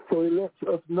smiling. So it lets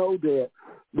us know that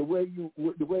the way you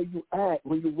act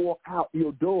when you walk out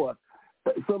your door,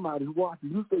 somebody's watching.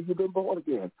 You say you've been born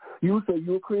again. You say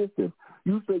you're a Christian.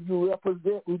 You say you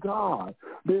representing God.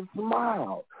 Then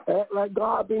smile. Act like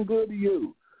God been good to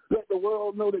you. Let the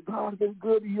world know that God's been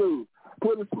good to you.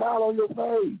 Put a smile on your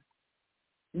face.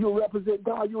 You represent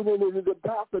God. You're his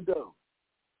ambassador.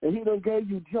 And he done gave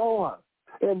you joy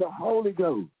and the Holy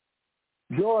Ghost.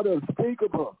 Joy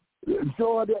unspeakable.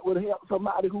 Joy that would help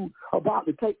somebody who about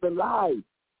to take their life.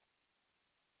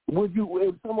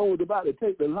 If someone was about to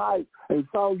take their life and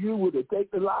saw you, would they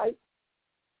take the life?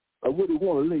 Or would they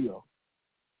want to live?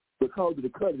 Because of the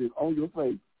cutting on your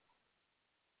face.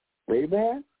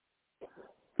 Amen?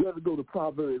 Let's go to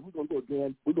Proverbs. We're going to go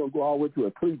again. We're going to go all the way to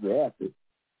Ecclesiastes.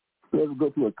 Let's go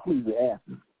to Ecclesiastes.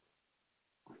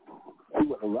 See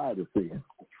what the writer said.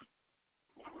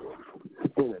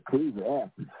 In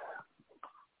Ecclesiastes.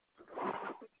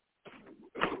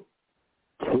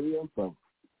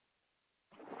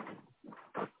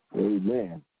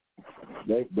 Amen.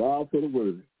 Thank God for the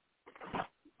word.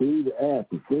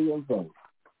 Ecclesiastes 3:4.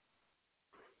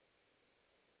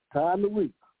 Time to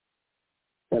weep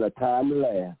and a time to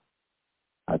laugh,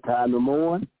 a time to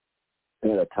mourn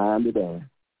and a time to dance.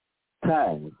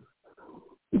 Time.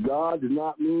 God does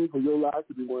not mean for your life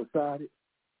to be one-sided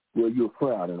where you're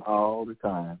frowning all the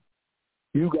time.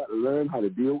 You got to learn how to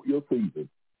deal with your seasons.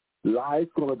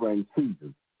 Life's going to bring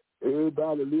seasons.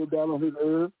 Everybody that lives down on this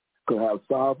earth can have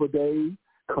sorrowful days,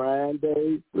 crying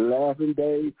days, laughing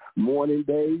days, mourning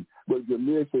days. But if you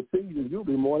miss your seasons, you'll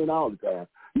be mourning all the time.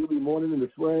 You'll be mourning in the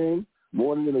spring,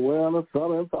 mourning in the winter,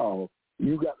 summer, and fall.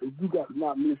 You got to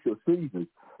not miss your seasons.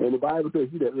 And the Bible says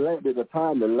there's a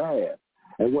time to laugh.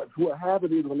 And what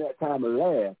happens is when that time to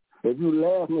laugh, if you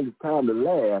laugh when it's time to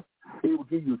laugh, it will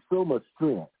give you so much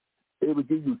strength. It will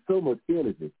give you so much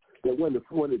energy that when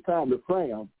it's time to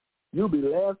frown, you'll be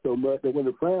laughed so much that when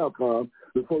the frown comes,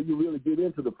 before you really get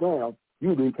into the frown,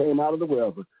 you done came out of the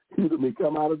weather. You done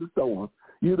become out of the storm.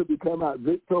 You done become out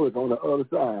victorious on the other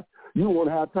side. You won't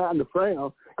have time to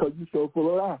frown because you're so full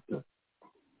of laughter.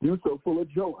 You're so full of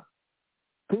joy.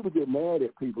 People get mad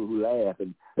at people who laugh,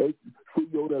 and they see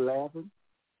you there laughing.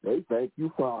 They think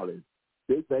you falling.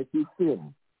 They think you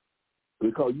sinning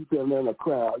because you sitting there in a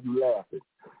crowd, you laughing.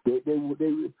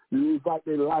 It's like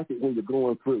they like it when you're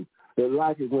going through. They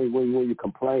like it when you're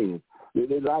complaining.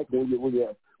 They like when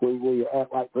you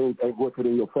act like things ain't working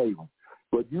in your favor.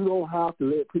 But you don't have to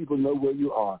let people know where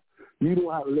you are. You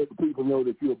don't have to let the people know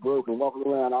that you're broken, walking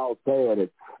around all sad. And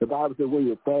the Bible says when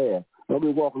you're sad, don't be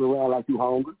walking around like you're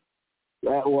hungry.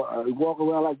 Walk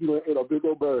around like you ate a big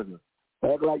old burger.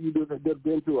 Act like you just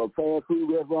been to a fast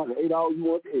food restaurant and ate all you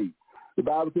want to eat. The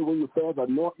Bible says when you fast,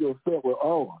 anoint yourself with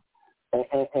oil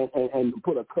and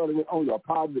put a cutting on your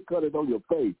positive cutting on your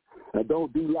face. And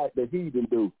don't do like the heathen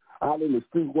do. Out in the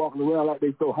street walking around like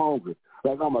they so hungry.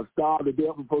 Like I'm going to starve to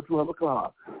death before 2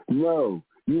 o'clock. No,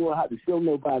 you don't have to show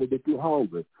nobody that you're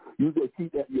hungry. You just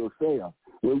keep that yourself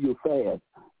when you fast.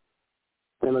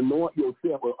 And anoint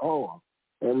yourself with oil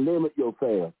and limit your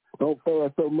fast. Don't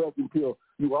fast so much until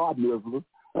you are miserable,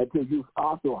 until you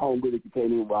are so hungry that you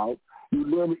can't even walk. You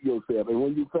limit yourself. And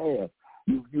when you fast,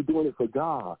 you're doing it for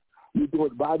God. You do it.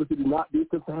 The Bible says do not be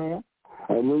to fast.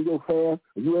 And when you fast,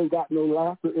 you ain't got no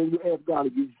laughter, and you ask God to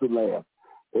give you some laugh.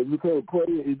 If you can't pray,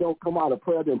 you don't come out of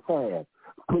prayer, then fast.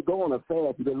 Go on a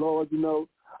fast. You say, Lord,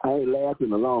 I ain't laughed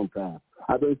in a long time.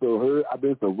 I've been so hurt. I've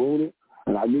been so wounded,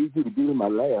 and I need you to give me my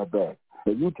laugh back.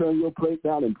 If you turn your plate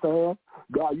down and fast,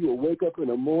 God, you will wake up in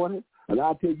the morning, and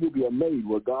I tell you, you'll be amazed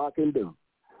what God can do.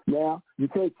 Now, you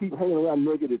can't keep hanging around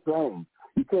negative things.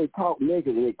 You can't talk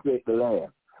negative and expect to laugh.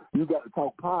 You got to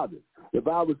talk positive. The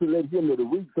Bible says, let him that the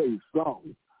weak say he's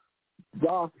strong.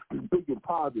 God speaking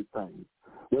positive things.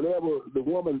 Whenever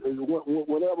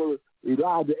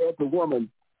Elijah asked the woman,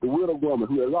 the widow woman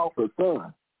who had lost her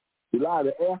son,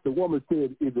 Elijah asked the woman,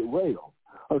 said, is it well?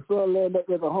 Her son laying back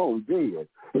at the home, dead.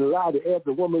 And Elijah asked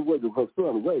the woman, was her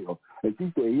son well? And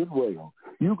she said, it's well.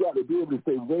 You got to be able to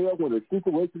say well when the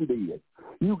situation dead.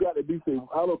 You got to be saying,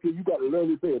 I don't care, you got to learn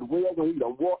to say it well when he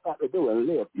done walked out the door and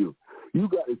left you. You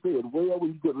got to say it well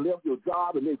when you could have left your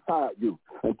job and they fired you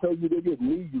and tell you they didn't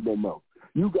need you no more.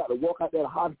 You got to walk out that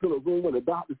hospital room when the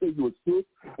doctor said you were sick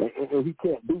and he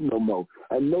can't do no more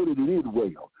and know that it is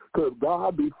well. Because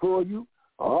God before you,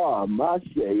 my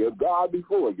share, if God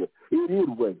before you, it is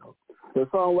well. The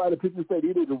songwriter picture said,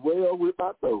 it is well with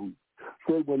my soul.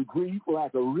 Said when grief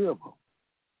like a river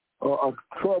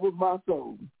troubles my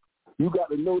soul. You got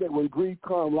to know that when grief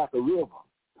comes like a river,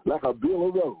 like a bill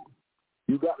of road,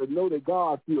 you got to know that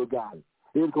God still got it.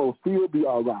 It's going to still be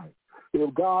all right.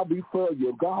 If God be for you,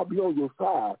 if God be on your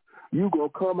side, you're going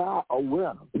to come out a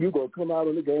winner. You're going to come out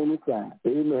on the game side.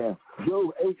 Amen.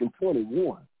 Job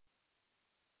 8:21.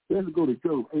 Let's go to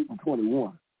Job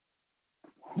 8:21.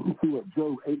 Let's see what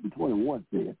Job 8:21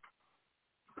 says.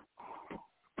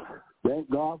 Thank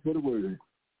God for the word.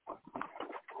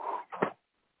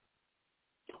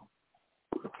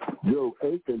 Job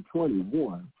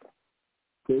 8:21.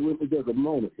 Stay with me just a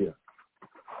moment here.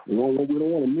 We don't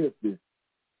want to miss this.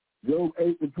 Job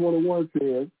 8:21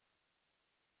 says,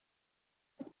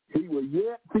 he will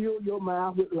yet fill your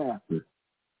mouth with laughter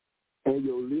and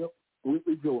your lips with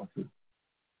rejoicing.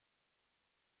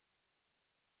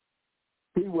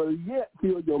 He will yet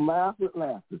fill your mouth with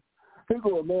laughter. Here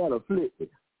go a man afflicted.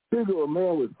 Here go a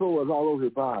man with sores all over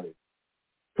his body.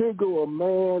 Here go a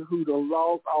man who done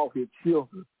lost all his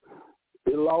children.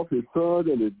 He lost his sons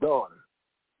and his daughters.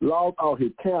 Lost all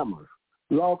his camels.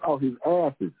 Lost all his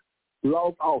asses.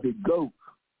 Lost all his goats.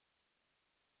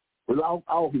 Lost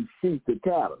all his sheep and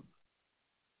cattle.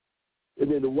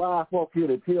 And then the wife walked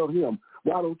in and tell him,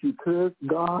 why don't you curse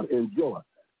God and joy?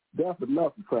 That's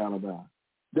enough to frown about.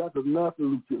 That's enough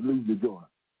to lose your joy.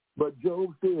 But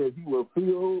Job says he will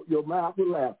fill your mouth with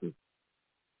laughter.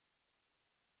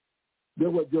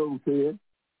 That's what Job said.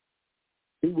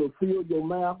 He will fill your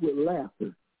mouth with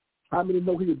laughter. How many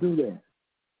know he'll do that?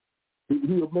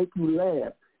 He'll make you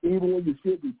laugh, even when you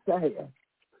should be sad.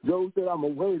 Job said, I'm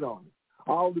going to wait on it.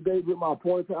 All the days with my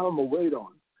appointed time, I'm going to wait on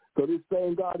it. So this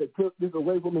same God that took this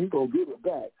away from me, he's going to give it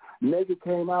back. Naked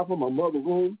came out from my mother's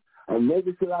womb, and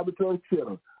naked shall I return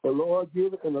children. The Lord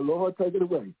give it, and the Lord take it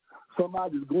away.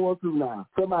 Somebody's going through now.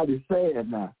 Somebody's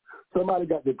sad now. Somebody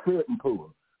got the curtain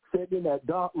pulled. Sitting in that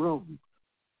dark room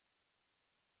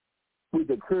with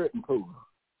the curtain pulled.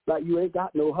 Like you ain't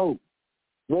got no hope.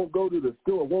 Won't go to the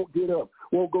store, won't get up,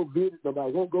 won't go visit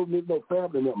nobody, won't go meet no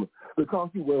family member because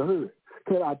you were hurt.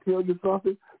 Can I tell you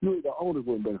something? You ain't the only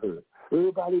one been hurt.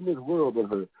 Everybody in this world been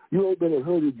hurt. You ain't been as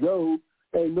hurt as Job.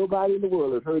 Ain't nobody in the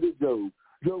world as hurt as Job.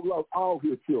 Job lost all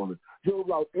his children. Job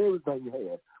lost everything he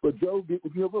had. But Job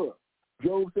didn't give up.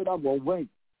 Job said, I'm going to wait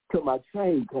till my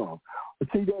change comes.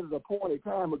 See, there's an appointed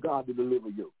time of God to deliver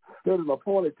you. There's an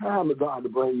appointed time of God to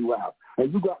bring you out.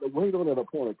 And you got to wait on that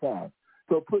appointed time.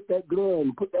 So put that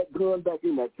gun back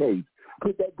in that case.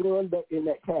 Put that gun back in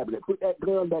that cabinet. Put that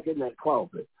gun back in that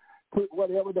closet. Put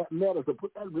whatever that medicine,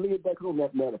 put that lid back on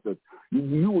that medicine.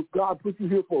 God put you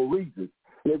here for a reason.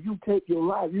 And if you take your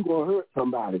life, you're going to hurt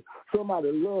somebody.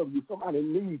 Somebody loves you. Somebody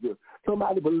needs you.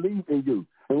 Somebody believes in you.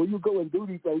 And when you go and do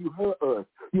these things, you hurt us.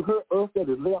 You hurt us that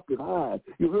is left behind.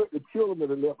 You hurt the children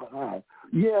that are left behind.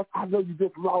 Yes, I know you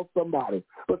just lost somebody.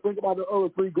 But think about the other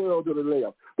 3 girls that are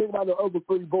left. Think about the other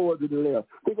 3 boys that are left.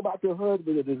 Think about your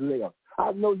husband that is left.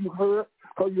 I know you hurt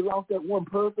because you lost that one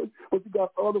person, but you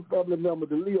got other family members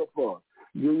to live for.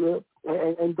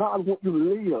 And God wants you to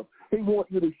live. He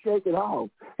wants you to shake it off.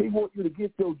 He wants you to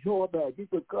get your joy back,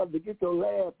 get your color, get your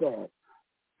laugh back,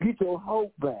 get your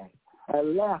hope back.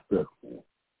 And laughter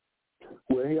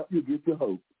will help you get your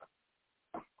hope.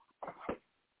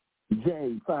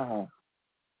 James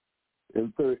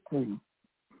 5:13.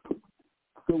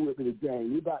 Go with me to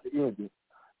James. We're about to end it.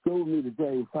 Go with me to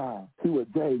James 5. See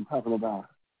what James is talking about.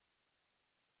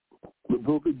 The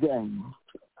book of James.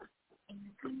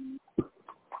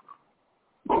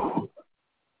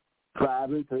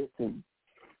 5:13.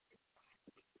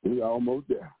 We're almost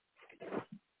there.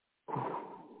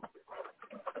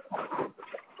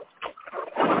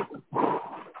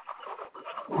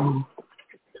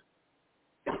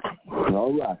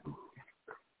 All right.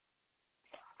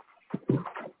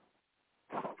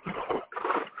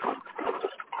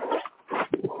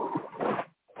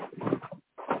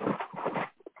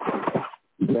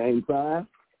 James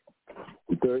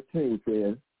 5:13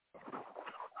 says,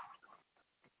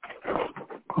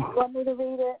 want me to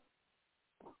read it?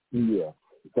 Yeah,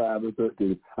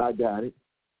 5:13. I got it.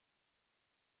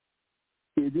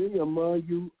 If any among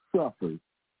you suffers,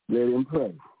 let him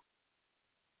pray.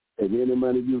 If any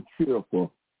among you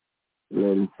cheerful,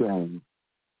 let him sing.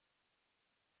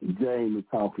 James is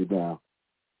talking about.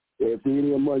 If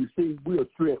any among you, see, we'll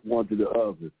threat one to the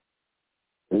other.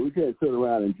 And we can't sit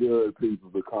around and judge people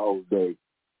because they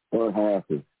aren't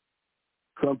happy.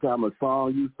 Sometimes a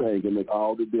song you sing can make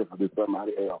all the difference to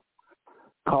somebody else.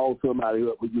 Call somebody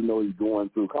up when you know he's going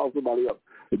through. Call somebody up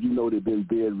if you know they've been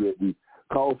bedridden.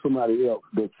 Call somebody else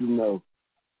that you know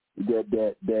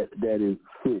that is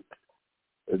sick,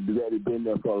 that has been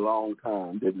there for a long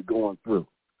time, that is going through.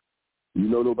 You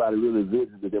know nobody really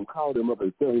visited them. Call them up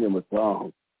and sing them a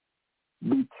song.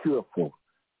 Be cheerful.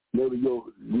 Maybe your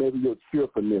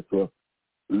cheerfulness will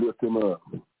lift them up.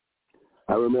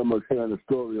 I remember hearing a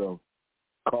story of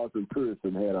Carson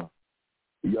Pearson had a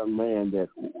young man that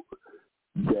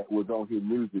was on his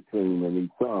music team, and he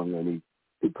sung and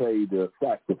he played the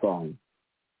saxophone.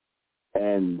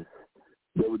 And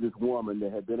there was this woman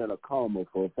that had been in a coma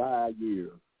for 5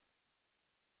 years,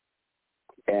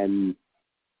 and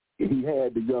he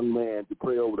had the young man to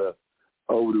pray over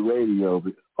the radio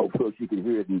so she could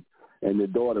hear it. And the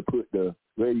daughter put the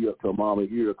radio up to her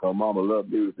mama's ear because mama loved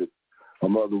music. Her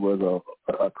mother was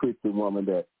a Christian woman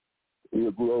that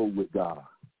grew with God.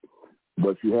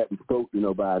 But she hadn't spoken to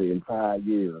nobody in 5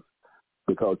 years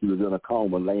because she was in a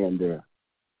coma laying there.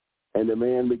 And the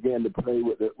man began to play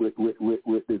with the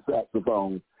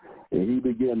saxophone. And he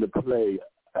began to play,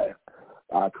 I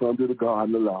come to the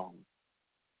garden alone.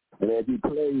 And as he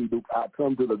played, I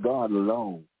come to the garden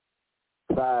alone.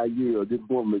 5 years, this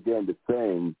woman began to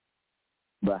sing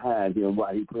behind him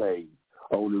while he played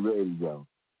on the radio.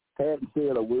 Hadn't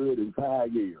said a word in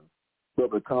 5 years,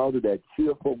 but because of that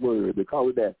cheerful word, because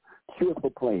of that cheerful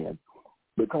plan,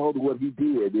 because of what he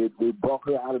did, it brought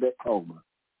her out of that coma.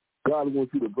 God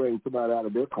wants you to bring somebody out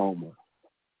of their coma.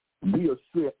 Be a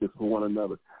strength for one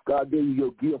another. God gave you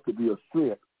your gift to be a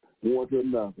strength one to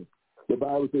another. The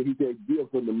Bible says he said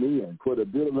gifts unto men for the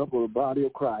building up of the body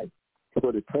of Christ,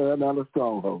 for the tearing down of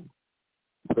strongholds.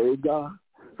 Praise God.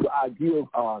 So our gifts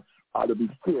are to be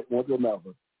strength one to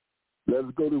another.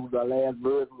 Let's go to our last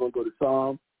verse. We're going to go to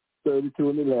Psalm 32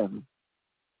 and 11.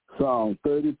 Psalm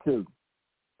 32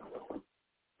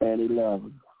 and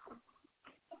 11.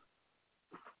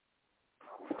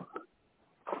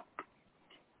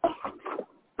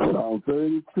 Psalm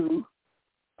 32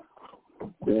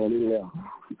 and 11.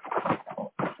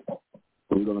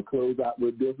 We're going to close out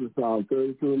with this in Psalm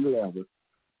 32 and 11.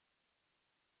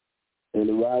 And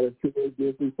the writer says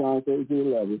this in Psalm 32 and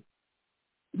 11.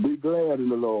 Be glad in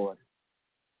the Lord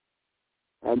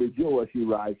and rejoice, ye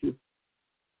righteous,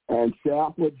 and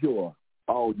shout for joy,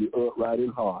 all ye upright in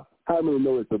heart. How many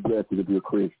know it's a blessing to be a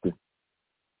Christian?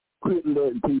 Quit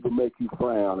letting people make you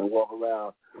frown and walk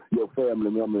around your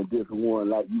family member and different one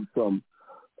like you some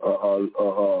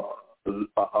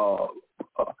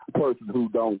person who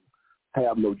don't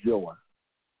have no joy,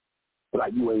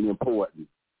 like you ain't important,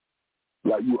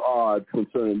 like you are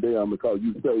concerning them because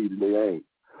you saved and they ain't.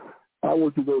 I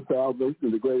want you to know salvation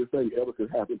is the greatest thing ever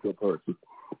could happen to a person.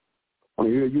 And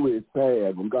here you is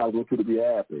sad when God wants you to be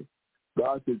happy.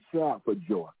 God said, shout for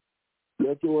joy.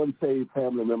 Let your unsaved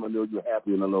family member know you're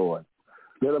happy in the Lord.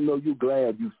 Let them know you're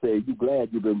glad you saved. You're glad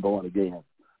you've been born again.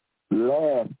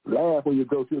 Laugh when you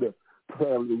go to the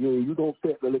family reunion. You don't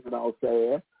sit there looking all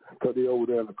sad because they're over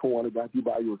there in the corner, got you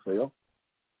by yourself.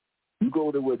 You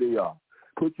go there where they are.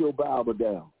 Put your Bible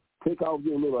down. Take off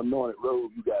your little anointed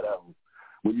robe you got on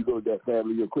when you go to that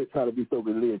family. You quit trying to be so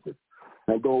religious.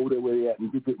 And go over there where they at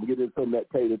and get in some of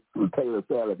that tater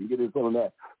salad and get in some of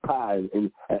that pie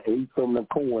and eat some of that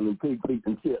corn and pig feet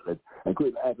and chitlins and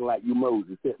quit acting like you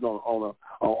Moses sitting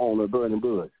on a burning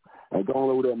bush. And go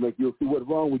over there and you'll see what's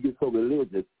wrong. We get so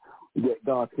religious that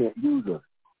God can't use us.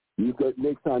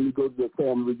 Next time you go to the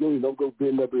family reunion, don't go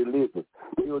being up religious.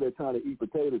 They over there trying to eat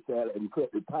potato salad and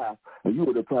cut the pie, and you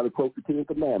over there trying to quote the Ten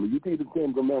Commandments. You take the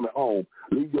Ten Commandments home,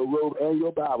 leave your robe and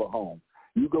your Bible home.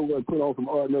 You go and put on some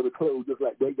ordinary clothes just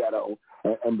like they got on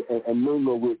and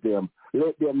mingle with them.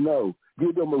 Let them know.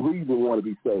 Give them a reason to want to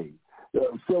be saved.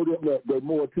 Show them that there's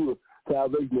more to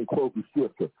salvation than quote the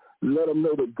scripture. Let them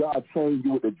know that God changed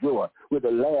you with a joy, with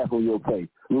a laugh on your face.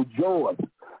 Rejoice.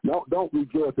 Don't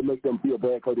rejoice to make them feel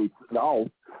bad because they off.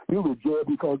 You rejoice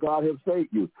because God has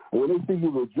saved you. And when they see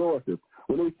you rejoicing,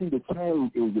 when they see the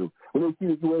change in you, when they see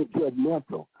that you ain't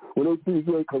judgmental, when they see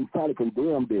you ain't trying to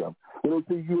condemn them, when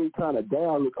they see you ain't trying to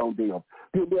down look on them,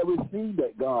 then they'll receive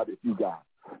that God that you got.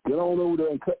 Get on over there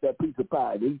and cut that piece of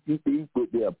pie and eat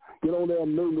with them. Get on there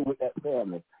and mingle with that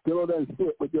family. Get on there and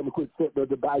sit with them and quit sitting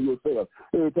there by yourself.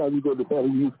 Every time you go to the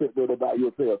family, you sit there by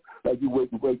yourself like you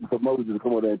waiting for Moses to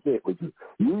come over there and sit with you.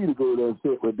 You need to go there and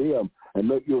sit with them and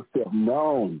make yourself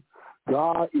known.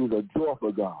 God is a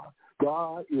joyful God.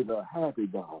 God is a happy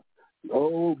God.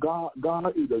 Oh, God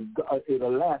is a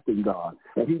lasting God,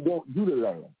 and he wants you to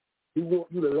laugh. He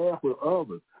wants you to laugh with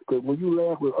others, because when you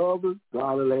laugh with others,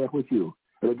 God will laugh with you.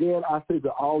 And again, I say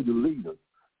to all your leaders,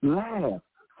 laugh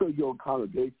so your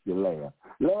congregation can laugh.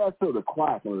 Laugh so the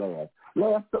choir can laugh.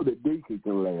 Laugh so the deacons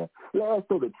can laugh. Laugh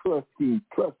so the trustees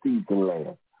can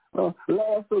laugh.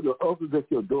 Laugh so the ushers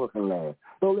at your door can laugh.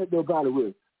 Don't let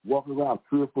nobody walk around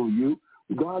fearful of you.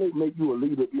 God ain't make you a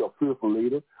leader, be a fearful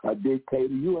leader, a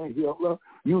dictator. You ain't Hitler.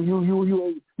 You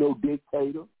ain't no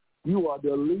dictator. You are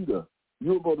their leader.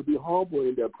 You're going to be humble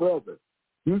in their presence.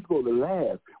 You're supposed to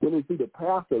laugh. When they see the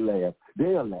pastor laugh,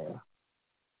 they'll laugh.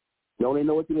 They don't even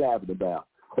know what you're laughing about,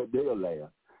 but they'll laugh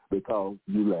because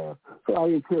you laugh. So I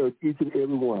encourage each and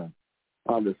every one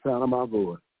on the sound of my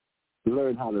voice,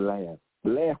 learn how to laugh.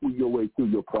 Laugh your way through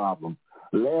your problems.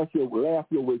 Laugh your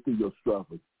way through your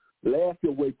struggles. Laugh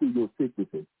your way through your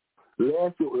sicknesses.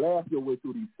 Laugh your way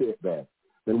through these setbacks.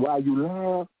 And while you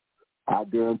laugh, I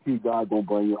guarantee God's going to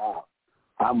bring you out.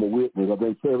 I'm a witness. I've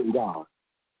been serving God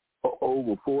for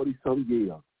over 40-some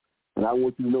years. And I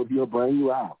want you to know he'll bring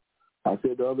you out. I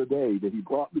said the other day that he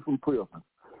brought me from prison.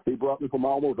 He brought me from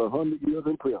almost 100 years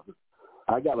in prison.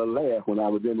 I got a laugh when I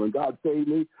was in. When God saved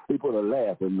me, he put a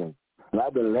laugh in me. And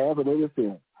I've been laughing ever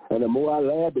since. And the more I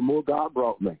laughed, the more God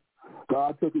brought me.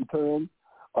 God took in turn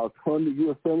a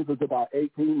 100-year sentence for about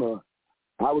 18 months.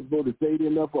 I was supposed to stay there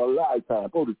enough for a lifetime.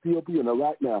 Supposed to still be in there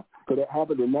right now. Because that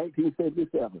happened in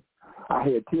 1977. I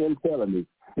had 10 felonies,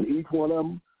 and each one of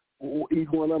them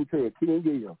took 10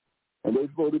 years. And they're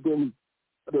supposed to have been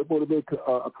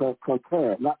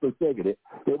concurrent, not consecutive.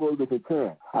 They're supposed to be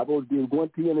concurrent. I supposed to do 1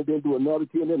 10 and then do another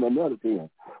 10 and another 10.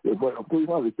 It was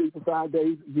 365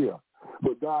 days a year.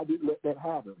 But God didn't let that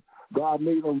happen. God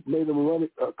made them run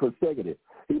it consecutive.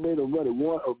 He made them run it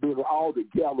one or being all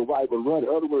together right and run it.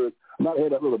 In other words, not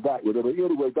had that little back with it, but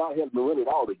anyway, God had them run it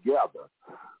all together.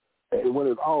 And when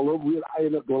it's all over with, I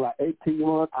ended up doing like 18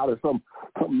 months out of some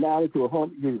 90 to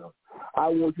 100 years. I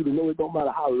want you to know it don't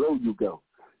matter how low you go.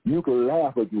 You can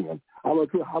laugh again. I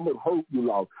don't care how much hope you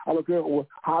lost. I don't care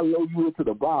how low you went to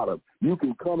the bottom. You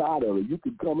can come out of it. You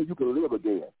can come and you can live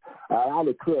again. I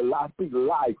declare I speak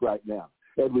life right now.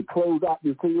 As we close out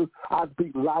this series, I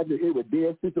speak life to every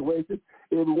dead situation,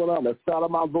 everyone on the side of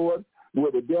my voice,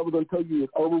 where the devil done tell you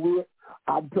it's over with.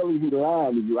 I'm telling you he's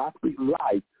lying to you. I speak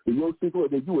life in your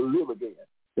situation that you will live again,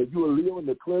 that you will live and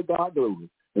declare God glory,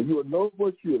 and you will know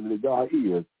for sure that God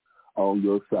is on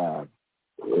your side.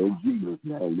 In Jesus'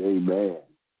 name, amen.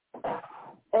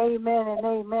 Amen and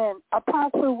amen.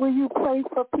 Apostle, will you pray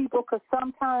for people? Because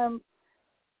sometimes,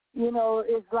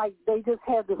 it's like they just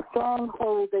have the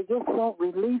stronghold. They just won't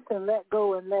release and let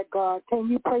go and let God. Can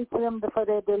you pray for them for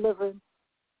their deliverance?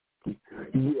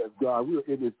 Yes, God, we're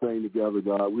in this thing together,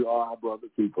 God. We are our brother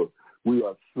people. We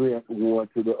are strength one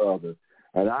to the other.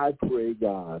 And I pray,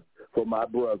 God, for my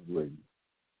brethren,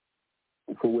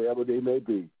 for wherever they may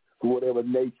be, for whatever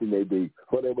nation they be,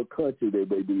 for whatever country they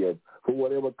may be in, for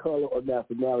whatever color or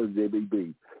nationality they may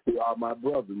be. They are my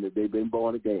brethren that they've been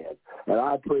born again. And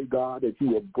I pray, God, that you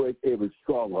will break every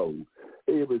stronghold.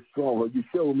 Every stronghold. You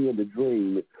showed me in the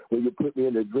dream, when you put me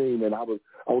in the dream, and I was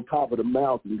on top of the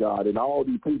mountain, God, and all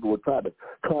these people were trying to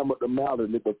climb up the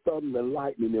mountain. It was thunder and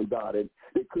lightning, and God, and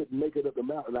they couldn't make it up the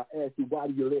mountain. I asked you, why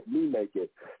do you let me make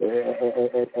it,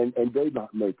 and they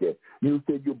not make it? You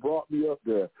said you brought me up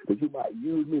there that you might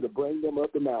use me to bring them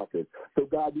up the mountain. So,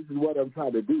 God, this is what I'm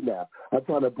trying to do now. I'm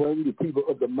trying to bring the people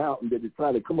up the mountain that is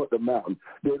trying to come up the mountain.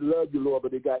 They love you, Lord,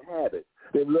 but they got habits.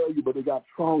 They love you, but they got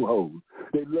strongholds.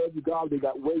 They love you, God, but they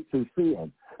got weights and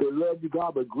sin. They love you,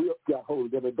 God, but grip got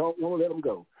hold that they don't want to let them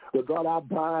go. But, God, I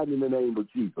bind in the name of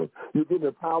Jesus. You give me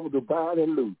the power to bind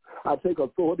and loose. I take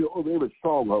authority over every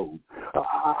stronghold.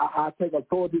 I take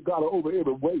authority, God, over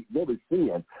every weight and every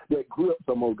sin that grips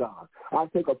them, oh, God. I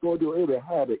take authority over every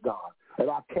habit, God, and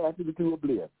I cast it into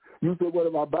oblivion. You said, what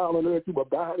if I bound on earth, you will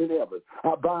bind in heaven.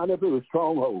 I bind up every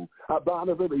stronghold. I bind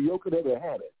up every yoke and every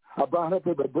habit. I bind up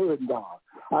every burden, God.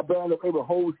 I bind up every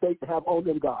whole state to have on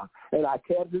them, God. And I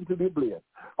cast into the bliss.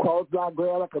 Cause thy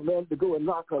ground, I command to go and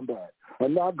not come back.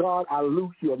 And now, God, I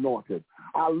loose your anointing.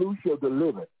 I loose your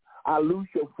deliverance. I loose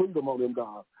your freedom on them,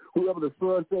 God. Whoever the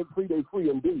Son set free, they free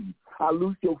indeed. I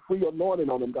loose your free anointing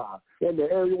on them, God. In the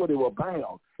area where they were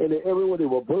bound, in the area where they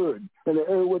were burdened, in the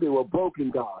area where they were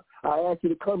broken, God. I ask you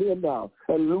to come in now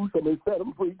and loose them and set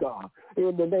them free, God.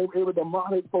 In the name of every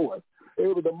demonic force.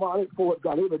 Every demonic force,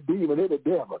 God, every demon, every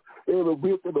devil, every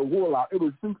witch, every warlock,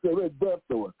 every soothsayer, every death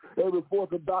sword, every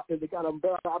force of darkness that got them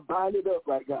bound, I bind it up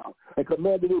right now and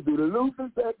command it to be loose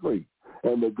and set free.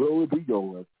 And the glory be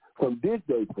yours from this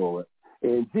day forward.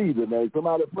 In Jesus' name,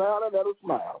 somebody frown and let them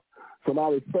smile.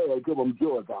 Somebody sad, give them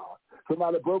joy, God.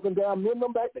 Somebody broken down, mend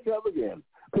them back together again.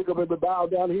 Pick up every bow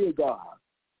down here, God.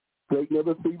 Take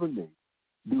never see with me.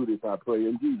 Do this, I pray,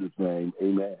 in Jesus' name.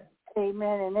 Amen.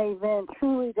 Amen and amen.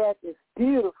 Truly, that is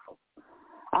beautiful.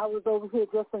 I was over here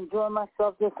just enjoying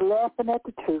myself, just laughing at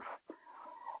the truth.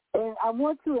 And I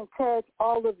want to encourage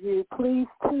all of you, please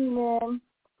tune in.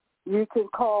 You can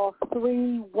call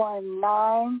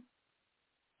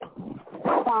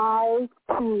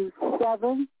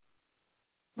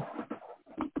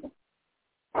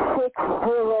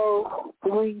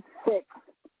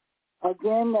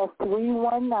Again, that's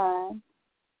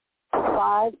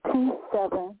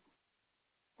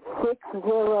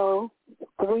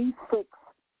 319-527-6036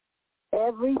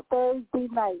 every Thursday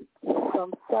night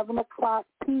from 7 o'clock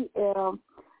p.m.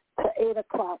 to 8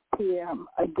 o'clock p.m.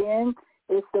 Again,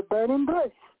 it's the Burning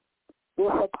Bush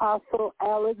with Apostle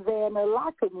Alexander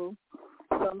Lockamy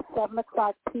from 7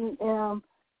 o'clock p.m.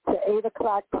 to 8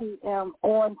 o'clock p.m.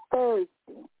 on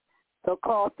Thursday. So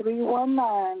call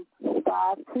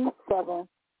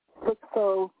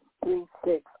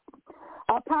 319-527-6036.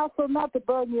 Apostle, not to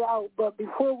burn you out, but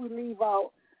before we leave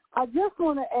out, I just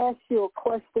want to ask you a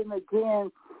question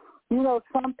again. You know,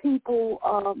 some people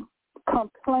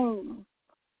complain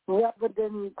rather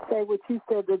than say what you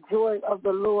said, the joy of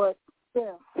the Lord.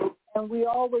 Yeah. And we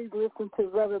always listen to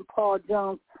Reverend Paul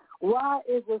Jones. Why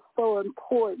is it so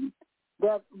important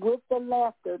that with the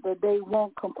laughter that they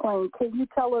won't complain? Can you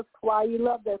tell us why you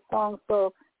love that song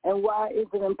so, and why is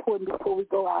it important before we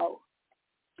go out?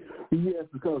 Yes,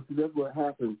 because that's what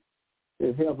happened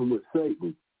in heaven with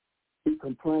Satan. He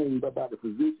complained about the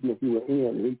position that he was in,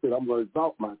 and he said, I'm going to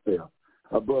exalt myself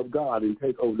above God and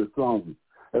take over the throne.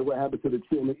 That's what happened to the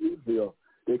children of Israel.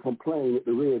 They complained at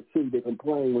the Red Sea. They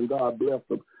complained when God blessed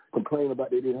them, complained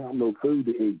about they didn't have no food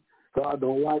to eat. God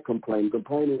don't like complaining.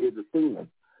 Complaining is a sin.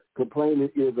 Complaining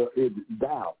is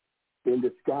doubt in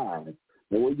disguise.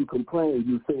 And when you complain,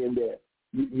 you're saying that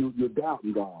you're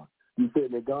doubting God. You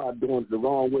said that God doing it the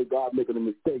wrong way, God making a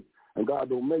mistake, and God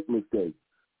don't make mistakes.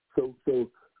 So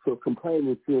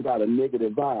complaining sends out a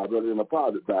negative vibe rather than a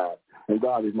positive vibe, and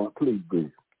God is not pleased with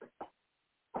it.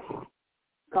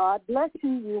 God bless you.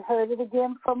 You heard it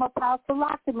again from Apostle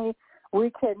Lockamy. We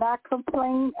cannot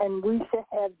complain, and we should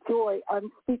have joy,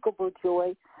 unspeakable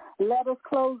joy. Let us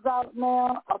close out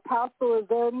now. Apostle, is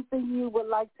there anything you would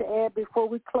like to add before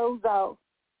we close out?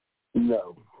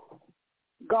 No.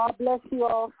 God bless you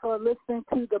all for listening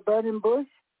to The Burning Bush.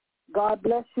 God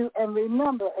bless you. And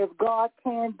remember, if God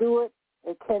can do it,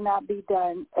 it cannot be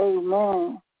done.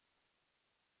 Amen.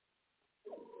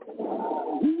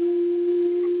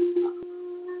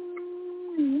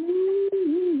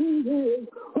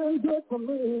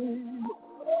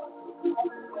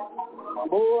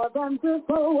 more than this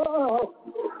world,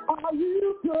 all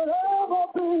you could ever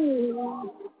be.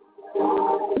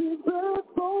 He's been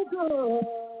so good.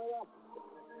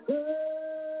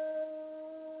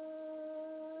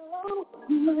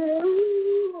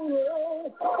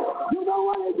 You know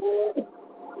what he did?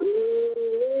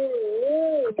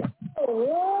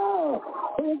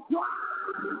 He dried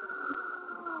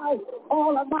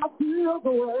all of my tears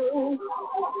away.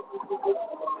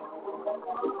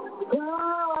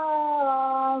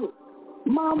 God,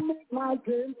 my midnight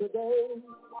dream today.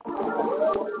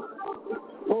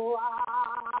 Oh,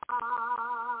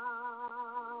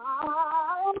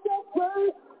 I'm just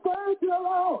thank you,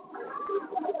 Lord.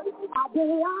 I've been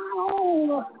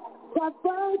on, but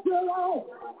thank you, Lord.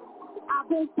 I've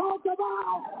been talked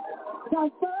about,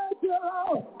 but thank you,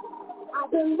 Lord.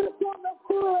 I've been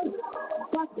misunderstood,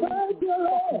 but thank you,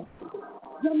 Lord.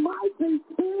 You might be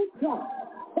sick,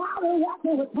 probably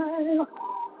walking with pain,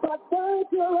 but thank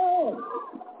you, Lord.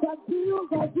 That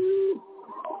feels like you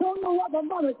don't know where the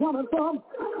money coming from,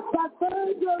 but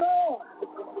thank you, Lord.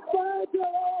 Thank you,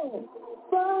 Lord.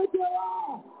 Thank you,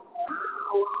 Lord.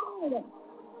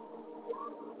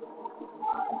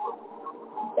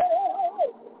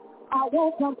 I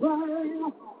won't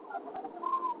complain.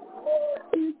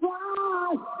 He's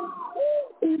right.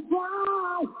 He's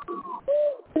right.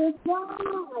 He's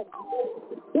right.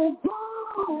 He's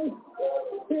right.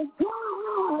 He's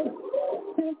right.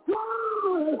 He's right.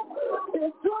 He's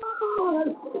right.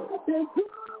 He's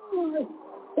right.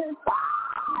 He's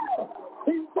right.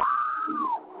 He's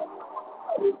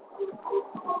right.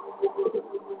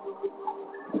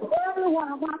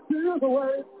 Everyone of my tears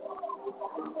away.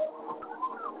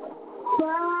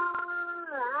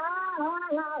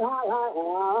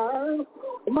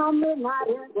 My midnight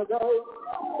end today.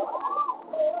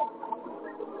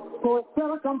 So instead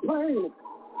of complaining,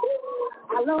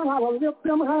 I learned how to lift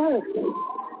them hands,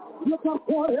 look up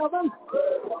toward heaven,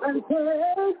 and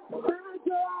say, thank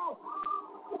you, Lord.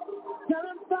 Tell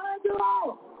him, thank you,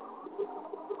 Lord.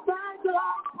 Thank you,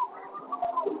 Lord.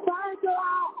 Thank you,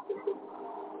 Lord.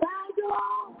 Thank you,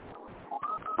 Lord.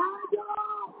 Thank you,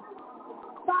 Lord.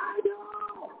 Thank you,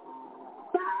 Lord.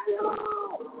 Thank you,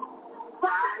 Lord.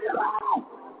 Thank you, Lord.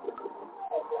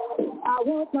 I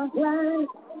won't complain.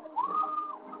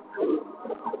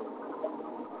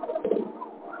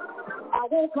 I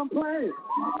won't complain.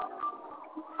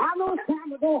 I know it's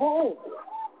time to go home,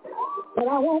 but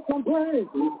I won't complain.